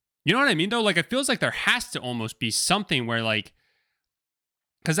you know what I mean though? Like it feels like there has to almost be something where like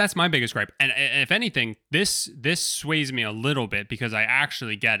because that's my biggest gripe. And if anything, this sways me a little bit because I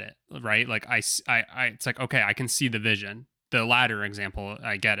actually get it, right? Like it's like okay, I can see the vision. The latter example,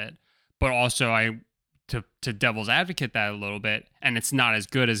 I get it, but also I to devil's advocate that a little bit, and it's not as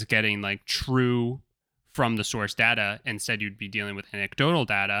good as getting like true from the source data. Instead, you'd be dealing with anecdotal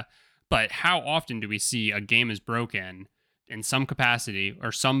data. But how often do we see a game is broken in some capacity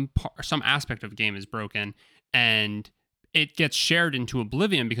or some aspect of a game is broken and it gets shared into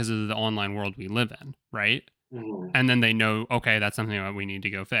oblivion because of the online world we live in, right? mhm. And then they know, okay, that's something that we need to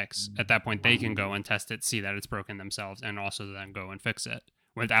go fix. At that point, they can go and test it, see that it's broken themselves, and also then go and fix it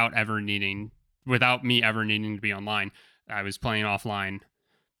without me ever needing to be online. I was playing offline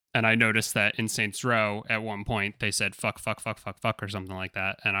and I noticed that in Saints Row at one point they said fuck, fuck, fuck, fuck, fuck, or something like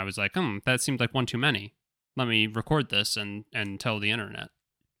that. And I was like, that seems like one too many. Let me record this and tell the internet.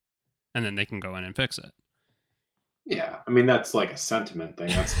 And then they can go in and fix it. Yeah, I mean that's like a sentiment thing.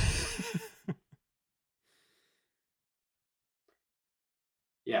 That's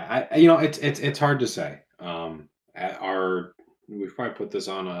yeah, it's hard to say. At our we've probably put this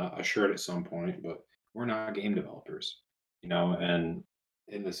on a shirt at some point, but we're not game developers, And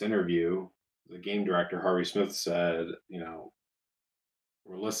in this interview, the game director Harvey Smith said,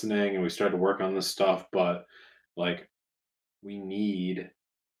 we're listening and we started to work on this stuff, but like we need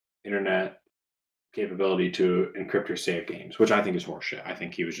internet capability to encrypt your save games, which I think is horseshit. I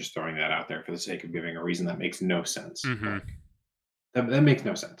think he was just throwing that out there for the sake of giving a reason that makes no sense. Mm-hmm. Like that makes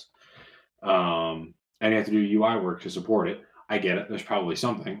no sense. And you have to do UI work to support it. I get it. There's probably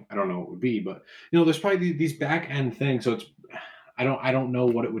something. I don't know what it would be, but there's probably these back end things. So it's I don't know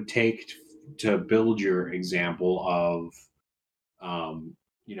what it would take to build your example of um,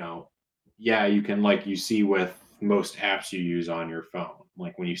 you know, yeah, you can like you see with most apps you use on your phone.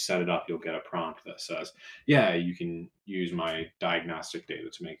 Like when you set it up, you'll get a prompt that says, "Yeah, you can use my diagnostic data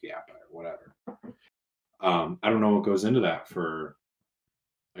to make the app better," whatever. I don't know what goes into that for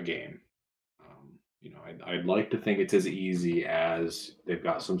a game. I'd like to think it's as easy as they've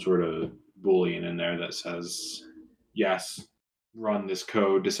got some sort of boolean in there that says, "Yes, run this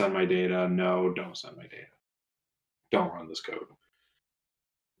code to send my data." No, don't send my data. Don't run this code.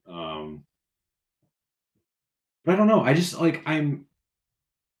 Um, but I don't know. I just like I'm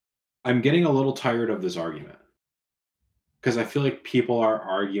getting a little tired of this argument because I feel like people are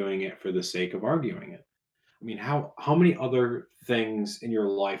arguing it for the sake of arguing it. I mean, how many other things in your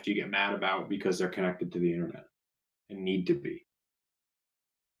life do you get mad about because they're connected to the internet and need to be?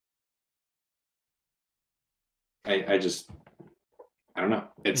 I just I don't know.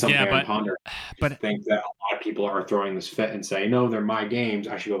 It's Yeah, something I'm pondering. I just but think that a lot of people are throwing this fit and say, no, they're my games.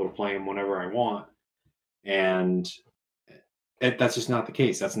 I should be able to play them whenever I want. And That's just not the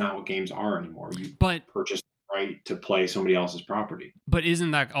case. That's not what games are anymore. You But purchase the right to play somebody else's property.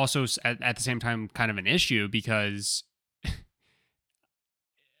 isn't that also at the same time kind of an issue because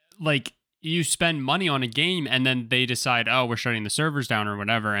like you spend money on a game and then they decide, oh, we're shutting the servers down or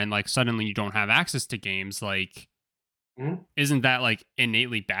whatever, and like suddenly you don't have access to games. Like, Mhm. isn't that like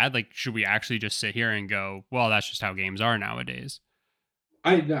innately bad? Like, should we actually just sit here and go, well, that's just how games are nowadays?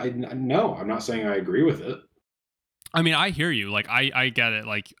 No, I'm not saying I agree with it. I mean, I hear you. Like, I get it.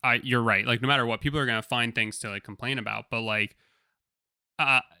 Like, you're right. Like, no matter what, people are gonna find things to like complain about. But like,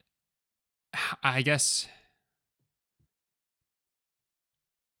 uh, I guess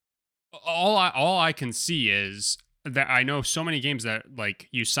all I can see is that I know so many games that like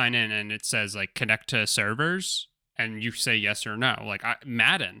you sign in and it says like connect to servers and you say yes or no. Like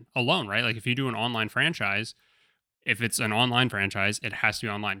Madden alone, right? Like if you do an online franchise, if it's an online franchise, it has to be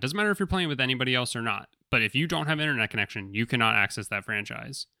online. Doesn't matter if you're playing with anybody else or not. But if you don't have internet connection, you cannot access that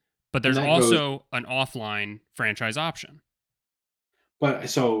franchise. But And there's that goes also an offline franchise option. but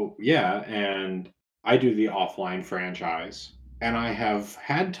so, yeah, and I do the offline franchise, and I have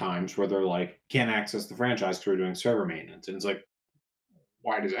had times where they're like, "Can't access the franchise because 'cause we're doing server maintenance," and it's like,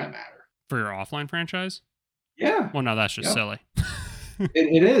 "Why does that matter?" For your offline franchise? Yeah. Well, no, that's just Yep. silly.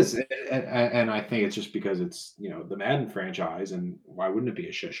 It is, and I think it's just because it's, the Madden franchise, and why wouldn't it be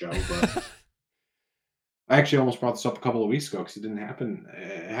a shit show? But I actually almost brought this up a couple of weeks ago because it didn't happen.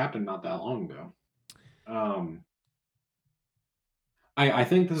 It happened not that long ago. Um, I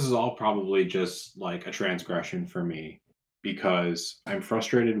think this is all probably just like a transgression for me because I'm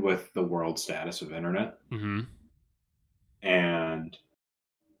frustrated with the world status of internet, hmm and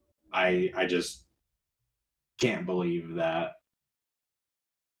I just can't believe that.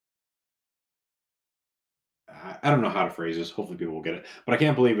 I don't know how to phrase this. Hopefully, people will get it, but I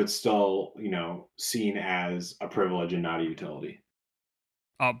can't believe it's still seen as a privilege and not a utility.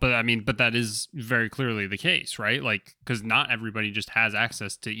 But I mean, but that is very clearly the case, right? Like, because not everybody just has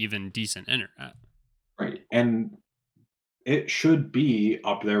access to even decent internet. Right. And it should be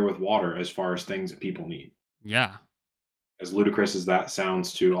up there with water as far as things that people need. Yeah. As ludicrous as that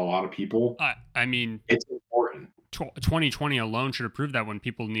sounds to a lot of people, I mean, it's important. 2020 alone should have proved that when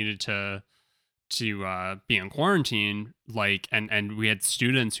people needed to be in quarantine, like, and we had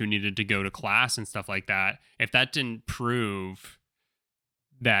students who needed to go to class and stuff like that. If that didn't prove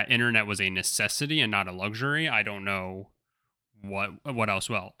that internet was a necessity and not a luxury, I don't know what else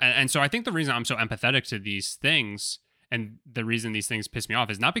will. And so I think the reason I'm so empathetic to these things and the reason these things piss me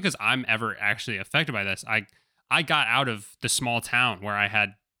off is not because I'm ever actually affected by this. I got out of the small town where I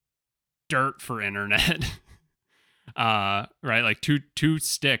had dirt for internet. Right, like two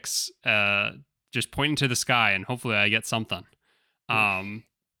sticks just pointing to the sky and hopefully I get something. Um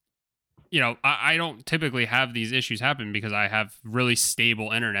I don't typically have these issues happen because I have really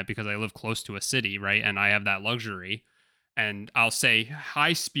stable internet because I live close to a city, right? And I have that luxury. And I'll say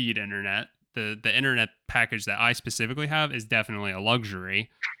high speed internet, the internet package that I specifically have is definitely a luxury.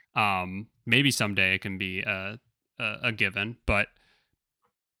 Maybe someday it can be a given, but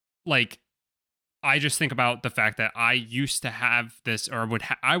like I just think about the fact that I used to have this, or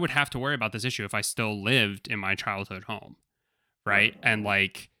I would have to worry about this issue if I still lived in my childhood home, Right. right? And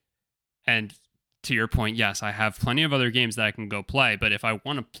like, and to your point, yes, I have plenty of other games that I can go play, but if I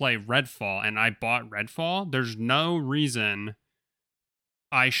want to play Redfall and I bought Redfall, there's no reason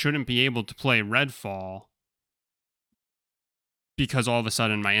I shouldn't be able to play Redfall because all of a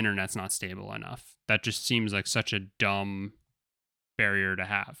sudden my internet's not stable enough. That just seems like such a dumb barrier to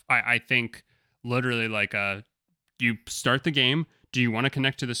have. I think literally like you start the game. Do you want to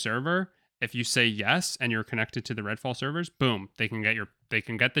connect to the server? If you say yes and you're connected to the Redfall servers, boom, they can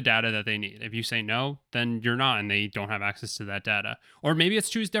get the data that they need. If you say no, then you're not and they don't have access to that data. Or maybe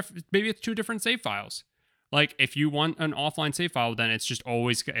it's maybe it's two different save files. Like if you want an offline save file, then it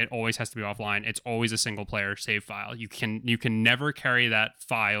always has to be offline. It's always a single player save file. You can never carry that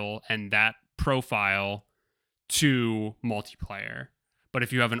file and that profile to multiplayer. But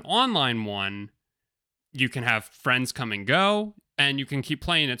if you have an online one, you can have friends come and go and you can keep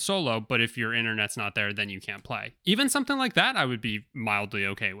playing it solo, but if your internet's not there, then you can't play. Even something like that I would be mildly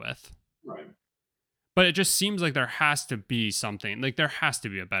okay with. Right. But it just seems like there has to be something, like there has to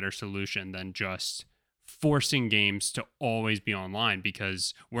be a better solution than just forcing games to always be online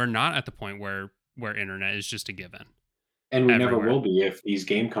because we're not at the point where internet is just a given And we never everywhere. will be if these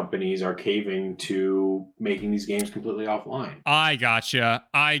game companies are caving to making these games completely offline. I gotcha.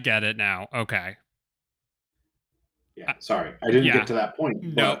 I get it now. Okay. Yeah, I, sorry. I didn't get yeah. to that point,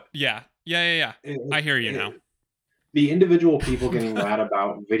 Nope. but Yeah. Yeah. Yeah. Yeah. it, I hear you now. it, the individual people getting mad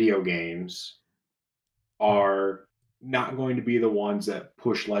about video games are not going to be the ones that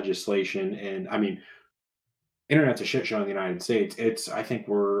push legislation. And I mean, internet's a shit show in the United States. I think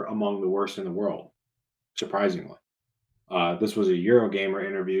we're among the worst in the world, surprisingly. This was a Eurogamer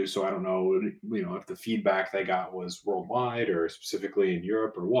interview, so I don't know, if the feedback they got was worldwide or specifically in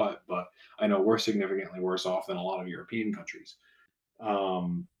Europe or what, but I know we're significantly worse off than a lot of European countries.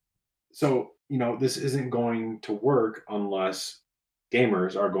 Um, so, this isn't going to work unless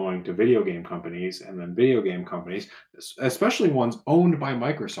gamers are going to video game companies, and then video game companies, especially ones owned by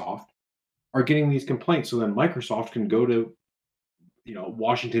Microsoft, are getting these complaints. So then Microsoft can go to,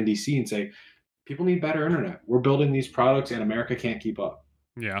 Washington, D.C. and say, people need better internet. We're building these products and America can't keep up.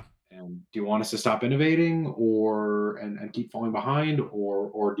 Yeah. And do you want us to stop innovating or and keep falling behind,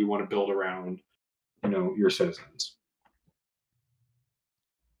 or do you want to build around, your citizens?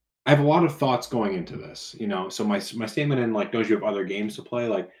 I have a lot of thoughts going into this, So my statement in like, don't you have other games to play?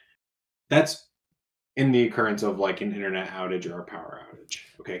 Like that's in the occurrence of like an internet outage or a power outage.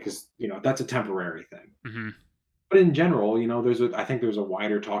 Okay, because that's a temporary thing. Hmm. But in general, I think there's a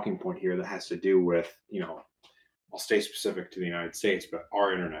wider talking point here that has to do with, I'll stay specific to the United States, but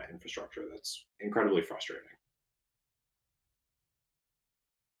our internet infrastructure that's incredibly frustrating.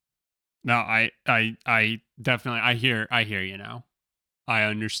 No, I definitely, I hear you now. I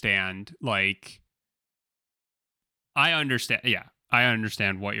understand. Like, I understand. Yeah, I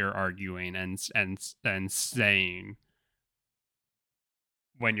understand what you're arguing and saying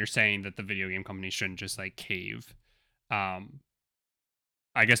when you're saying that the video game companies shouldn't just like cave. Um,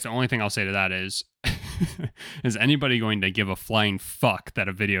 I guess the only thing I'll say to that is, is anybody going to give a flying fuck that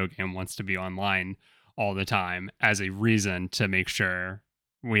a video game wants to be online all the time as a reason to make sure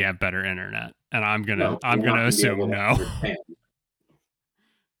we have better internet? And No, I'm you're gonna not going to be assume able to no. understand.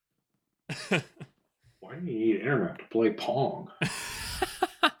 Why do you need internet to play Pong?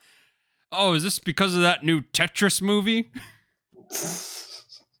 Oh, is this because of that new Tetris movie?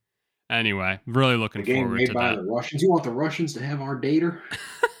 Anyway, really The looking game forward made to by that. the Russians. You want the Russians to have our data?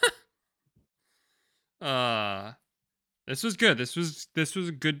 uh this was good. This was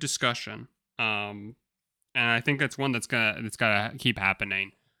a good discussion. And I think that's one that's gotta keep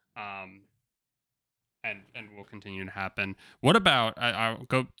happening. Um and will continue to happen. What about I'll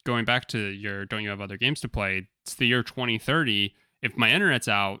going back to your don't you have other games to play? It's the year 2030. If my internet's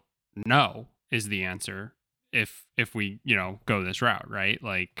out, no is the answer. If we, go this route, right?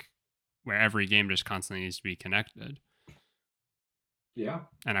 Like where every game just constantly needs to be connected. Yeah,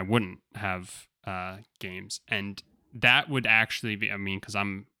 And I wouldn't have games. And that would actually be, I mean, because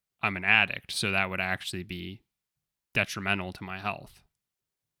I'm an addict, so that would actually be detrimental to my health.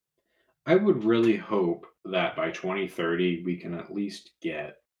 I would really hope that by 2030 we can at least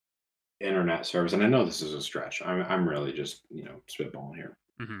get internet service. And I know this is a stretch. I'm really just spitballing here.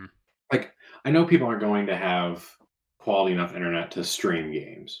 Hmm. Like I know people aren't going to have quality enough internet to stream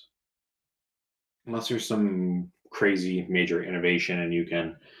games unless there's some crazy major innovation and you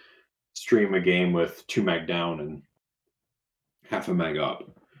can stream a game with 2 meg down and half a meg up.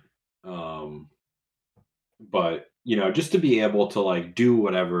 Um, but just to be able to like do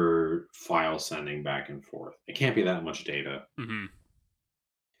whatever file sending back and forth, it can't be that much data. Hmm.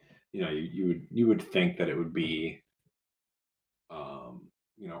 You would think that it would be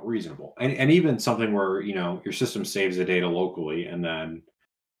reasonable, and even something where your system saves the data locally, and then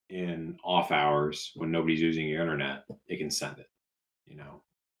in off hours when nobody's using your internet, it can send it. You know,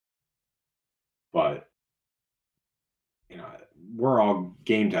 but you know we're all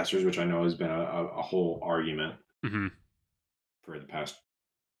game testers, which I know has been a whole argument Hmm. for the past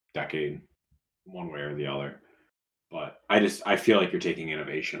decade, one way or the other. But I feel like you're taking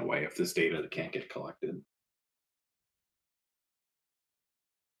innovation away if this data can't get collected.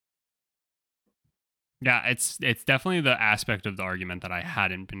 Yeah, it's definitely the aspect of the argument that I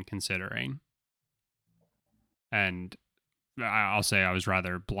hadn't been considering. And I'll say I was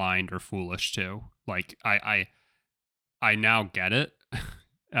rather blind or foolish too. Like I now get it.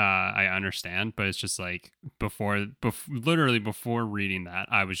 I understand, but it's just like literally before reading that,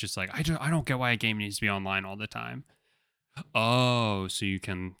 I was just like, I don't get why a game needs to be online all the time. Oh, so you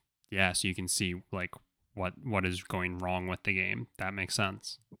can, yeah, so you can see like what is going wrong with the game. That makes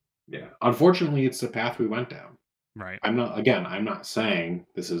sense, Yeah, unfortunately, it's the path we went down. right? I'm not saying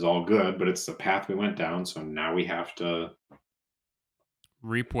this is all good, but it's the path we went down. So now we have to.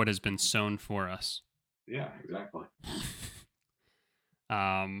 Reap what has been sown for us. Yeah, exactly.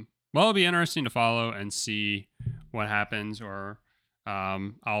 Well, it'll be interesting to follow and see what happens. Or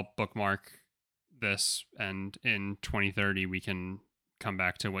I'll bookmark this, and in 2030 we can come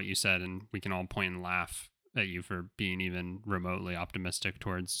back to what you said, and we can all point and laugh at you for being even remotely optimistic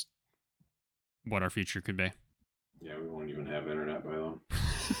towards what our future could be. Yeah, we won't even have internet by then.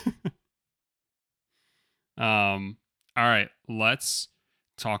 All right, let's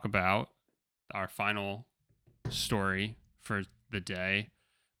talk about our final story for the day.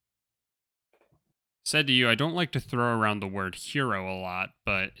 Said to you, I don't like to throw around the word hero a lot,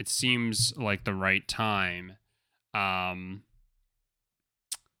 but it seems like the right time. Um,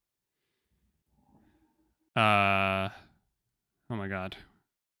 oh my God.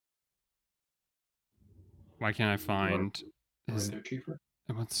 Why can't I find Right his, there, Chiefer.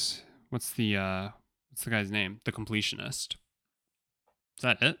 what's, what's the guy's name? The completionist. Is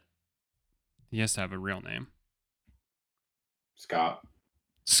that it? He has to have a real name. Scott.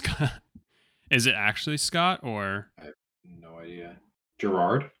 Scott. Is it actually Scott or? I have no idea.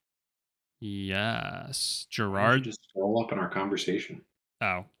 Gerard? Yes. Why didn't you Gerard. just scroll up in our conversation?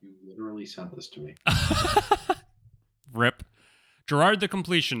 Oh. You literally sent this to me. Rip. Gerard the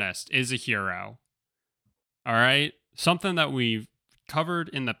completionist is a hero. All right. Something that we've covered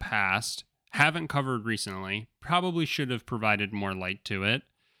in the past, haven't covered recently, probably should have provided more light to it.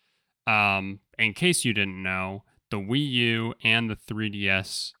 In case you didn't know, the Wii U and the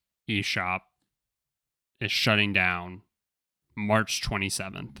 3DS eShop is shutting down March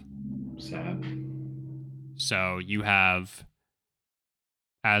 27th. Sad. So you have,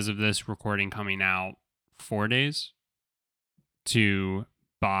 as of this recording coming out, 4 days to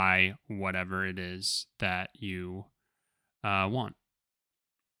buy whatever it is that you want.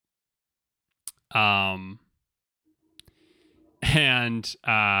 Um, and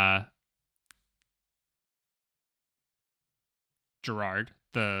Gerard,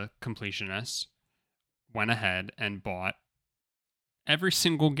 the completionist, went ahead and bought every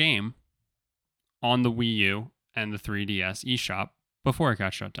single game on the Wii U and the 3DS eShop before it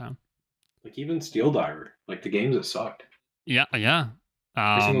got shut down. Like even Steel Diver, like the games that sucked. Yeah, yeah.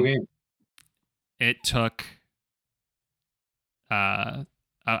 Every single Um, game. it took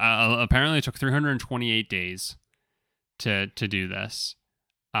apparently it took 328 days to do this.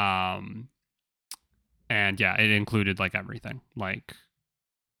 Um, and yeah, it included like everything, like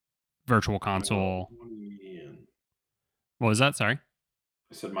virtual My Little console. Pony and What was that? Sorry.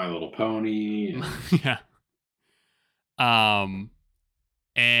 I said My Little Pony and Yeah. Um,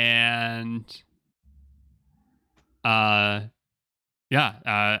 and uh,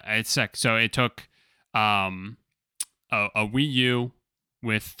 yeah, it's sick. So it took um a Wii U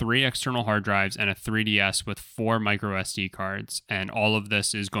with 3 external hard drives and a 3DS with 4 micro SD cards, and all of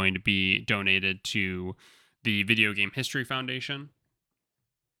this is going to be donated to the Video Game History Foundation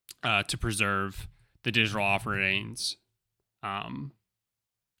to preserve the digital offerings um,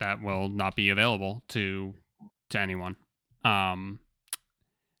 that will not be available to anyone. Um,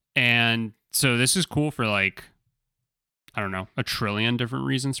 and so this is cool for like, I don't know, a trillion different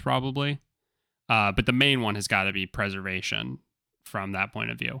reasons probably. But the main one has got to be preservation from that point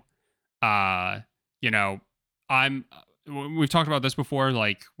of view. Uh, you know, I'm we've talked about this before.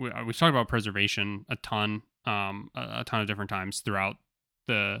 Like we've talked about preservation a ton, a ton of different times throughout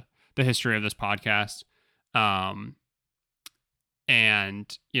the history of this podcast. Um,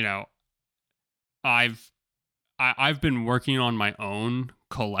 and I've I've been working on my own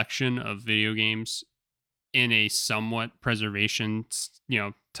collection of video games in a somewhat preservation,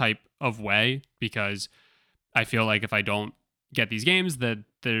 type of way, because I feel like if I don't get these games, that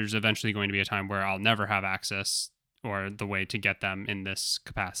there's eventually going to be a time where I'll never have access or the way to get them in this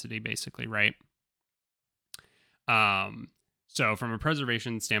capacity, basically, right? Um, so from a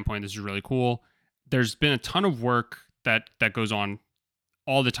preservation standpoint, this is really cool. There's been a ton of work that goes on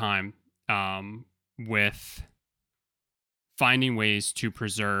all the time with finding ways to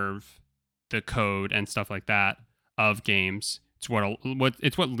preserve the code and stuff like that of games. It's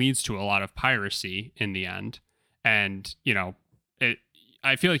what leads to a lot of piracy in the end. And it.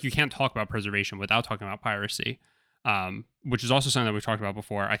 I feel like you can't talk about preservation without talking about piracy, which is also something that we've talked about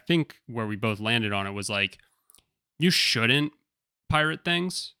before. I think where we both landed on it was like you shouldn't pirate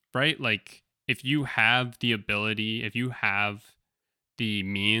things, right? Like if you have the ability, if you have the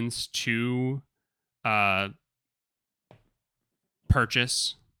means to uh,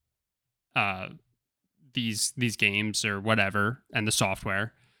 purchase uh, these games or whatever and the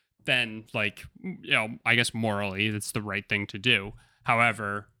software, then like I guess morally it's the right thing to do.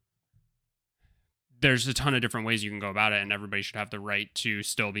 However, there's a ton of different ways you can go about it, and everybody should have the right to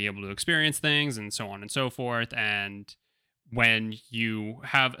still be able to experience things and so on and so forth. And when you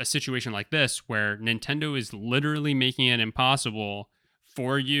have a situation like this where Nintendo is literally making it impossible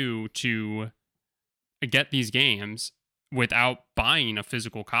for you to get these games without buying a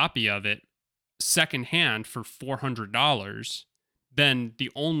physical copy of it secondhand for $400, then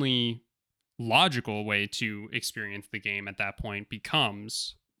the only logical way to experience the game at that point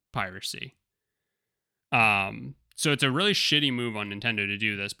becomes piracy. So it's a really shitty move on Nintendo to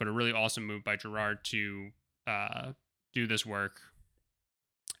do this, but a really awesome move by Gerard to uh, do this work.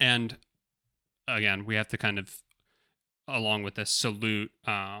 And again, we have to kind of, along with this, salute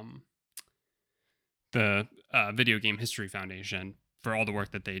the Video Game History Foundation for all the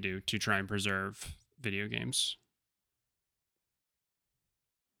work that they do to try and preserve video games.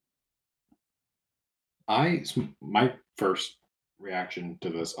 My first reaction to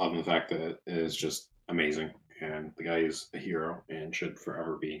this, other than the fact that it is just amazing, and the guy is a hero and should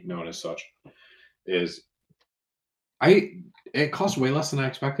forever be known as such, is I it cost way less than I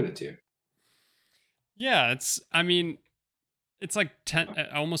expected it to. Yeah, I mean, it's like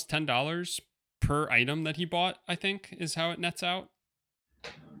almost $10 per item that he bought, I think, is how it nets out.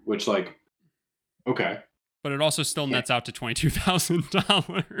 Which, like, okay, But it also still can't, nets out to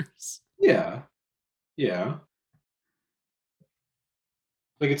 $22,000. yeah, yeah,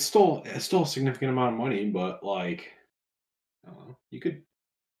 like it's still a significant amount of money, but like, I don't know, you could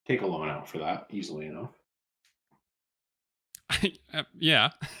take a loan out for that easily enough.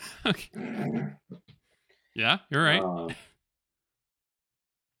 Yeah. Okay. Yeah, you're right. Um,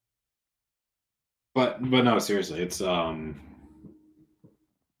 but no, seriously, it's an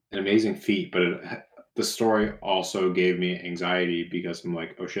amazing feat, but the story also gave me anxiety because I'm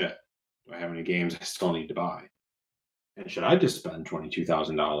like, oh shit, do I have any games I still need to buy? And should I just spend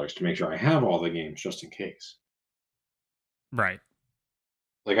 $22,000 to make sure I have all the games just in case? Right.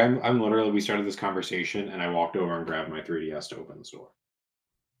 Like I'm literally, we started this conversation and I walked over and grabbed my 3DS to open the store.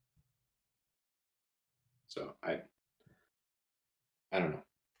 So I don't know,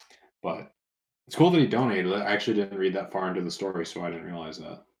 but it's cool that he donated. I actually didn't read that far into the story, so I didn't realize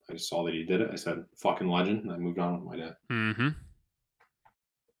that. I just saw that he did it. I said, "Fucking legend," and I moved on with my day. Mhm.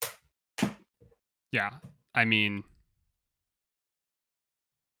 Yeah. I mean,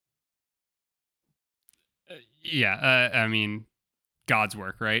 yeah, I mean, God's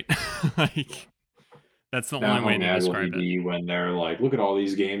work, right? Like that's the Now, only how way to mad will he describe it. be when they're like, "Look at all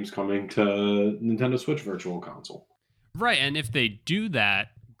these games coming to Nintendo Switch Virtual Console"? Right, and if they do that,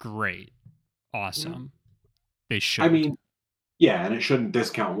 great. Mhm. Awesome. They I should. mean, yeah, and it shouldn't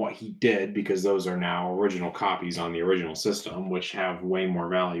discount what he did because those are now original copies on the original system, which have way more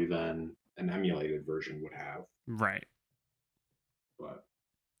value than an emulated version would have. Right. But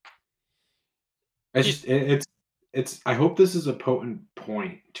it's It just it's. I hope this is a potent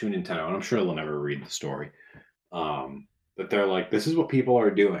point to Nintendo, and I'm sure they'll never read the story. That they're like, this is what people are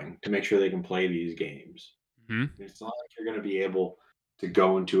doing to make sure they can play these games. mhm. It's not like you're going to be able to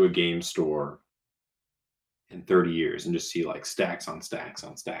go into a game store in 30 years and just see like stacks on stacks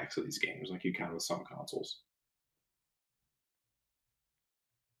on stacks of these games like you can with some consoles.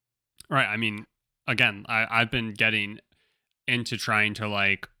 Right, I mean, again, I've been getting into trying to,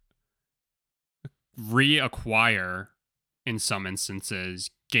 like, reacquire, in some instances,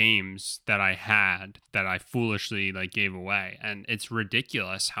 games that I had that I foolishly, like, gave away, and it's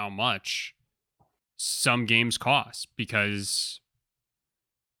ridiculous how much some games cost because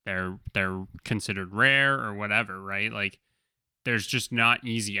they're considered rare or whatever, right? Like, there's just not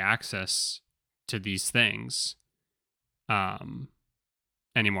easy access to these things, um,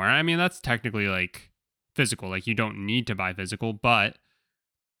 anymore. I mean, that's technically, like, physical, like, you don't need to buy physical, but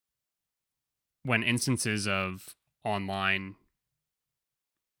when instances of online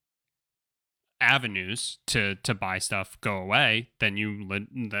avenues to buy stuff go away,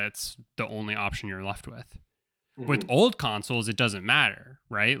 then that's the only option you're left with. With Hmm. old consoles, it doesn't matter,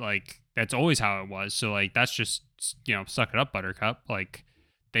 right? Like that's always how it was. So like that's just suck it up, Buttercup. Like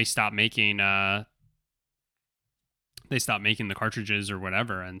they stopped making the cartridges or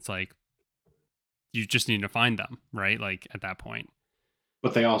whatever, and it's like you just need to find them, right? Like at that point.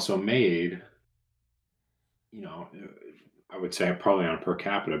 But they also made, you know, I would say probably on a per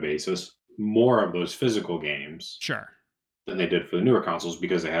capita basis, more of those physical games Sure. than they did for the newer consoles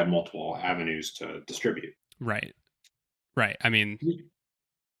because they had multiple avenues to distribute. Right. Right. I mean,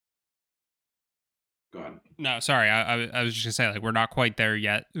 Go ahead. no, sorry. I was just gonna say like we're not quite there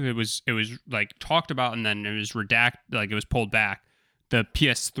yet. It was like talked about and then it was like it was pulled back. The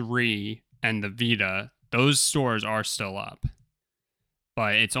PS3 and the Vita, those stores are still up,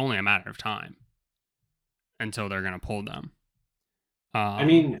 but it's only a matter of time until they're gonna pull them. I Um,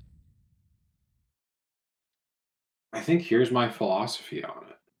 mean, I think here's my philosophy on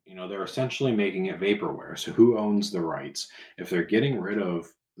it. You know, they're essentially making it vaporware. So who owns the rights? If they're getting rid of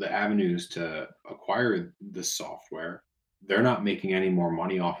the avenues to acquire this software, they're not making any more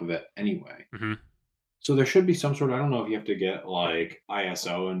money off of it anyway. mhm. So there should be some sort of, I don't know if you have to get like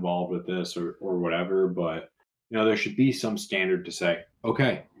ISO involved with this or whatever, but there should be some standard to say,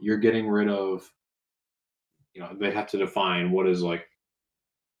 okay, you're getting rid of, they'd have to define what is like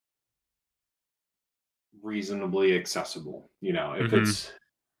reasonably accessible. If Mhm. it's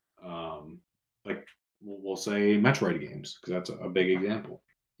like we'll say Metroid games, because that's a big example.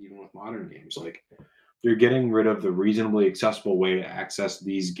 Even with modern games, like you're getting rid of the reasonably accessible way to access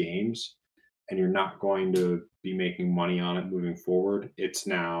these games, and you're not going to be making money on it moving forward. It's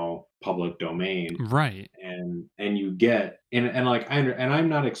now public domain, Right. and you get and like and I'm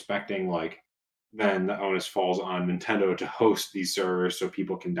not expecting like then the onus falls on Nintendo to host these servers so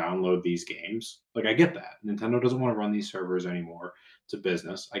people can download these games. Like I get that. Nintendo doesn't want to run these servers anymore. It's a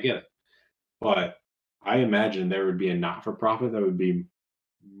business. I get it. But I imagine there would be a not-for-profit that would be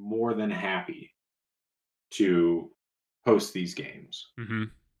more than happy to host these games.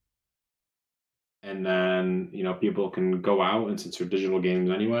 Mhm. And then, people can go out, and since they're digital games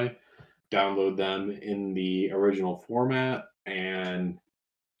anyway, download them in the original format. And,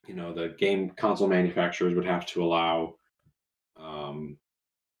 the game console manufacturers would have to allow, um,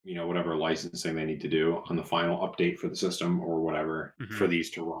 whatever licensing they need to do on the final update for the system or whatever for Mhm.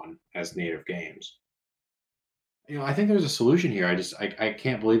 these to run as native games. I think there's a solution here. I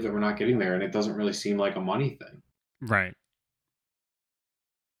can't believe that we're not getting there, and it doesn't really seem like a money thing. Right.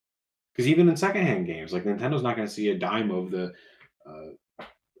 Because even in secondhand games, like Nintendo's not going to see a dime of the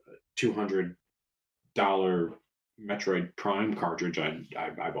 $200 Metroid Prime cartridge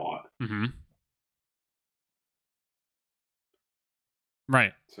I bought. Mhm.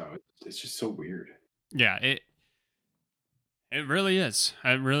 Right. So it's just so weird. Yeah, it really is.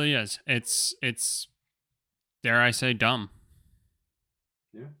 It really is. It's dare I say dumb.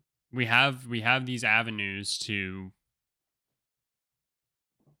 Yeah, We have these avenues to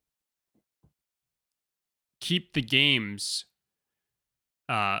keep the games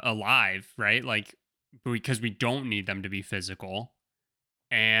alive, right? Like because we don't need them to be physical,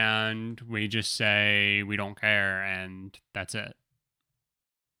 and we just say we don't care, and that's it.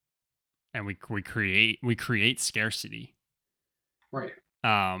 And we create scarcity right.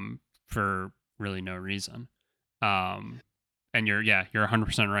 um for really no reason. Um and you're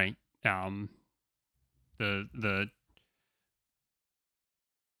 100% right. The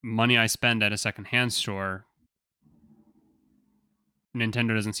money I spend at a secondhand store,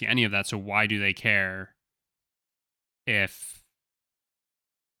 Nintendo doesn't see any of that, so why do they care if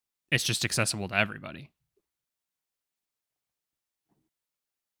it's just accessible to everybody?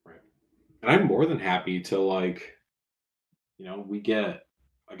 Right. And I'm more than happy to like, we get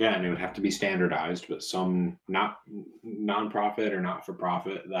again, it would have to be standardized, but some not nonprofit or not for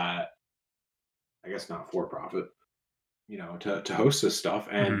profit that I guess not for profit, to host this stuff.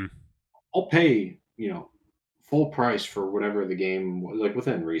 And Mhm. I'll pay, full price for whatever the game like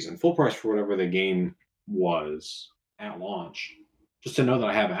within reason, full price for whatever the game was at launch, just to know that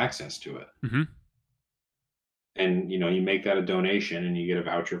I have access to it. Mhm. And you make that a donation and you get a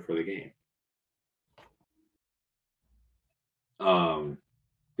voucher for the game. Um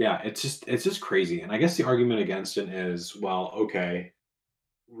yeah, it's just crazy. And I guess the argument against it is, well, okay,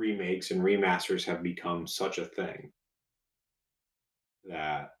 remakes and remasters have become such a thing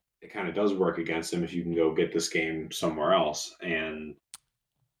that it kind of does work against them if you can go get this game somewhere else. And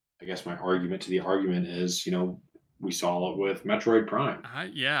I guess my argument to the argument is, we saw it with Metroid Prime.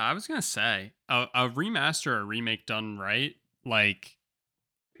 Yeah, I was gonna say a remaster or a remake done right, like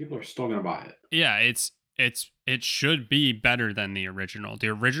People are still going to buy it. yeah, it should be better than the original.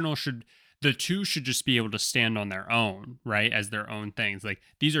 The two should just be able to stand on their own, right? As their own things. Like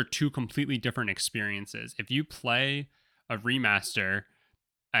these are two completely different experiences. If you play a remaster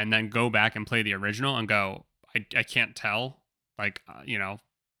and then go back and play the original and go, I can't tell, like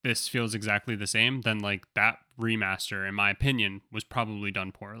this feels exactly the same, then like that remaster, in my opinion, was probably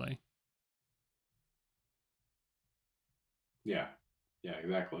done poorly. Yeah. Yeah,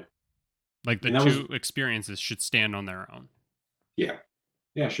 exactly. Like the And that was, two experiences should stand on their own. yeah.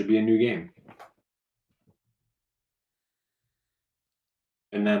 Yeah, it should be a new game.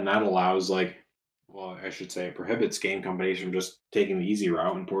 And then that allows, like, well, I should say, it prohibits game companies from just taking the easy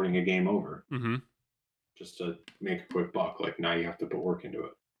route and porting a game over Hmm. just to make a quick buck. Like, now you have to put work into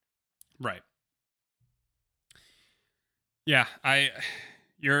it. Right. Yeah,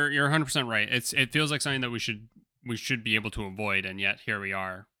 you're 100% right. It feels like something that we should be able to avoid, and yet here we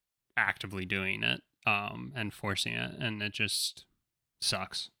are actively doing it and forcing it, and it just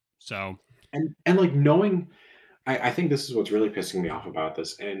sucks. So, And like, knowing, I think this is what's really pissing me off about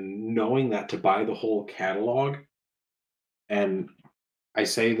this, and knowing that to buy the whole catalog and I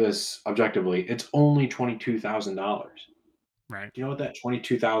say this objectively, it's only $22,000. Right. Do you know what that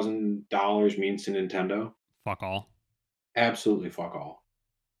 $22,000 means to Nintendo? Fuck all. Absolutely fuck all.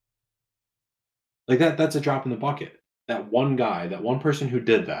 Like, that's a drop in the bucket. That one guy, that one person who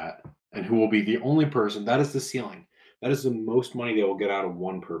did that, and who will be the only person, that is the ceiling. That is the most money they will get out of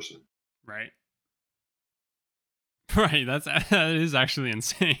one person. Right. Right. That is actually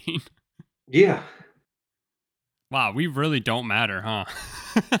insane. Yeah. Wow, we really don't matter, huh?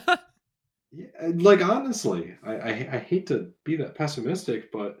 Yeah, like, honestly, I hate to be that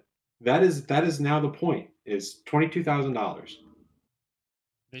pessimistic, but that is now the point, is $22,000.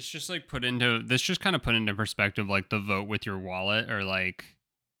 This just kind of put into perspective like the vote with your wallet or like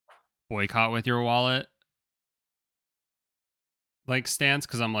boycott with your wallet like stance,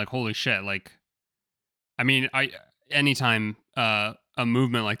 because I'm like, holy shit, like I mean, I anytime a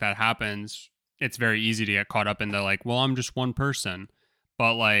movement like that happens, it's very easy to get caught up in the like, well, I'm just one person.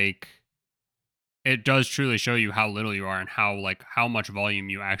 But like it does truly show you how little you are and how much volume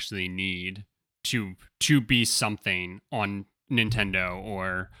you actually need to be something on Nintendo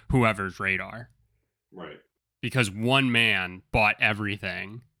or whoever's radar. Right. Because one man bought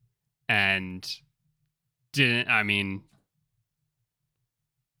everything and didn't, I mean,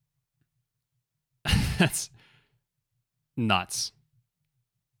 that's nuts.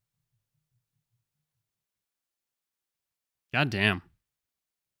 God damn.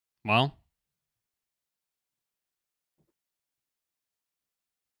 Well,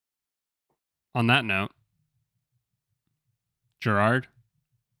 on that note, Gerard,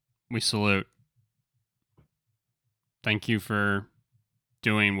 we salute. Thank you for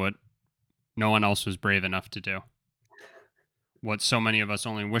doing what no one else was brave enough to do. What so many of us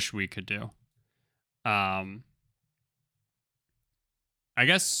only wish we could do. Um, I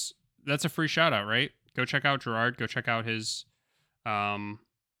guess that's a free shout out, right? Go check out Gerard. Go check out his. Um,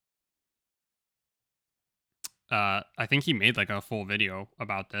 I think he made like a full video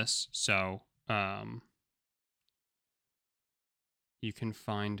about this, so you can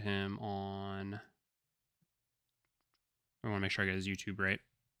find him on. I want to make sure I get his YouTube right.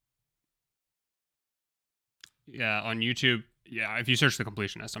 Yeah, on YouTube. Yeah, if you search the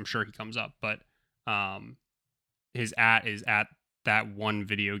completionist, I'm sure he comes up. But um, his is at that one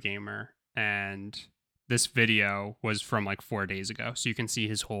video gamer, and this video was from like 4 days ago, so you can see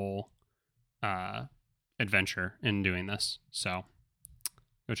his whole adventure in doing this. So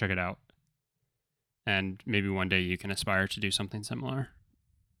go check it out, and maybe one day you can aspire to do something similar.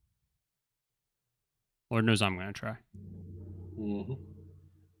 Lord knows I'm going to try. Mhm.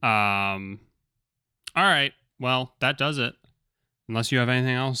 All right. Well, that does it. Unless you have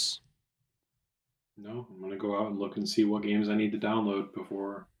anything else. No, I'm gonna go out and look and see what games I need to download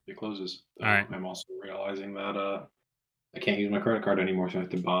before it closes. All right. I'm also realizing that I can't use my credit card anymore, so I have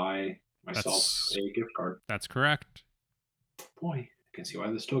to buy myself That's a gift card. that's correct. Boy, I can see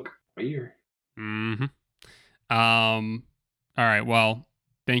why this took a year. Mm-hmm. All right. Well,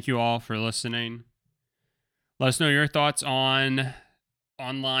 thank you all for listening. Let us know your thoughts on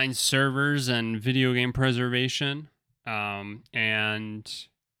online servers and video game preservation. And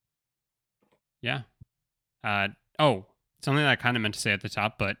yeah. Oh, something that I kind of meant to say at the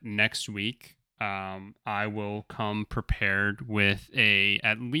top, but next week, I will come prepared with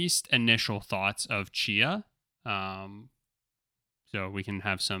at least initial thoughts of Chia. So we can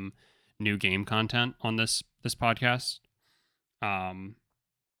have some new game content on this podcast. I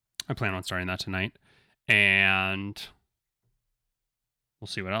plan on starting that tonight, and we'll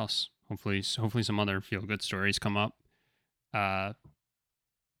see what else. Hopefully some other feel good stories come up. But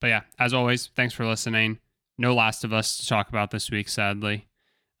yeah, as always, thanks for listening. No Last of Us to talk about this week, sadly.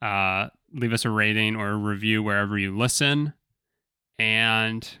 Leave us a rating or a review wherever you listen.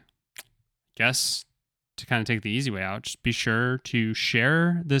 And I guess to kind of take the easy way out, just be sure to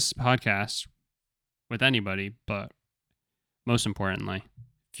share this podcast with anybody. But most importantly,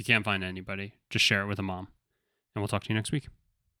 if you can't find anybody, just share it with a mom. And we'll talk to you next week.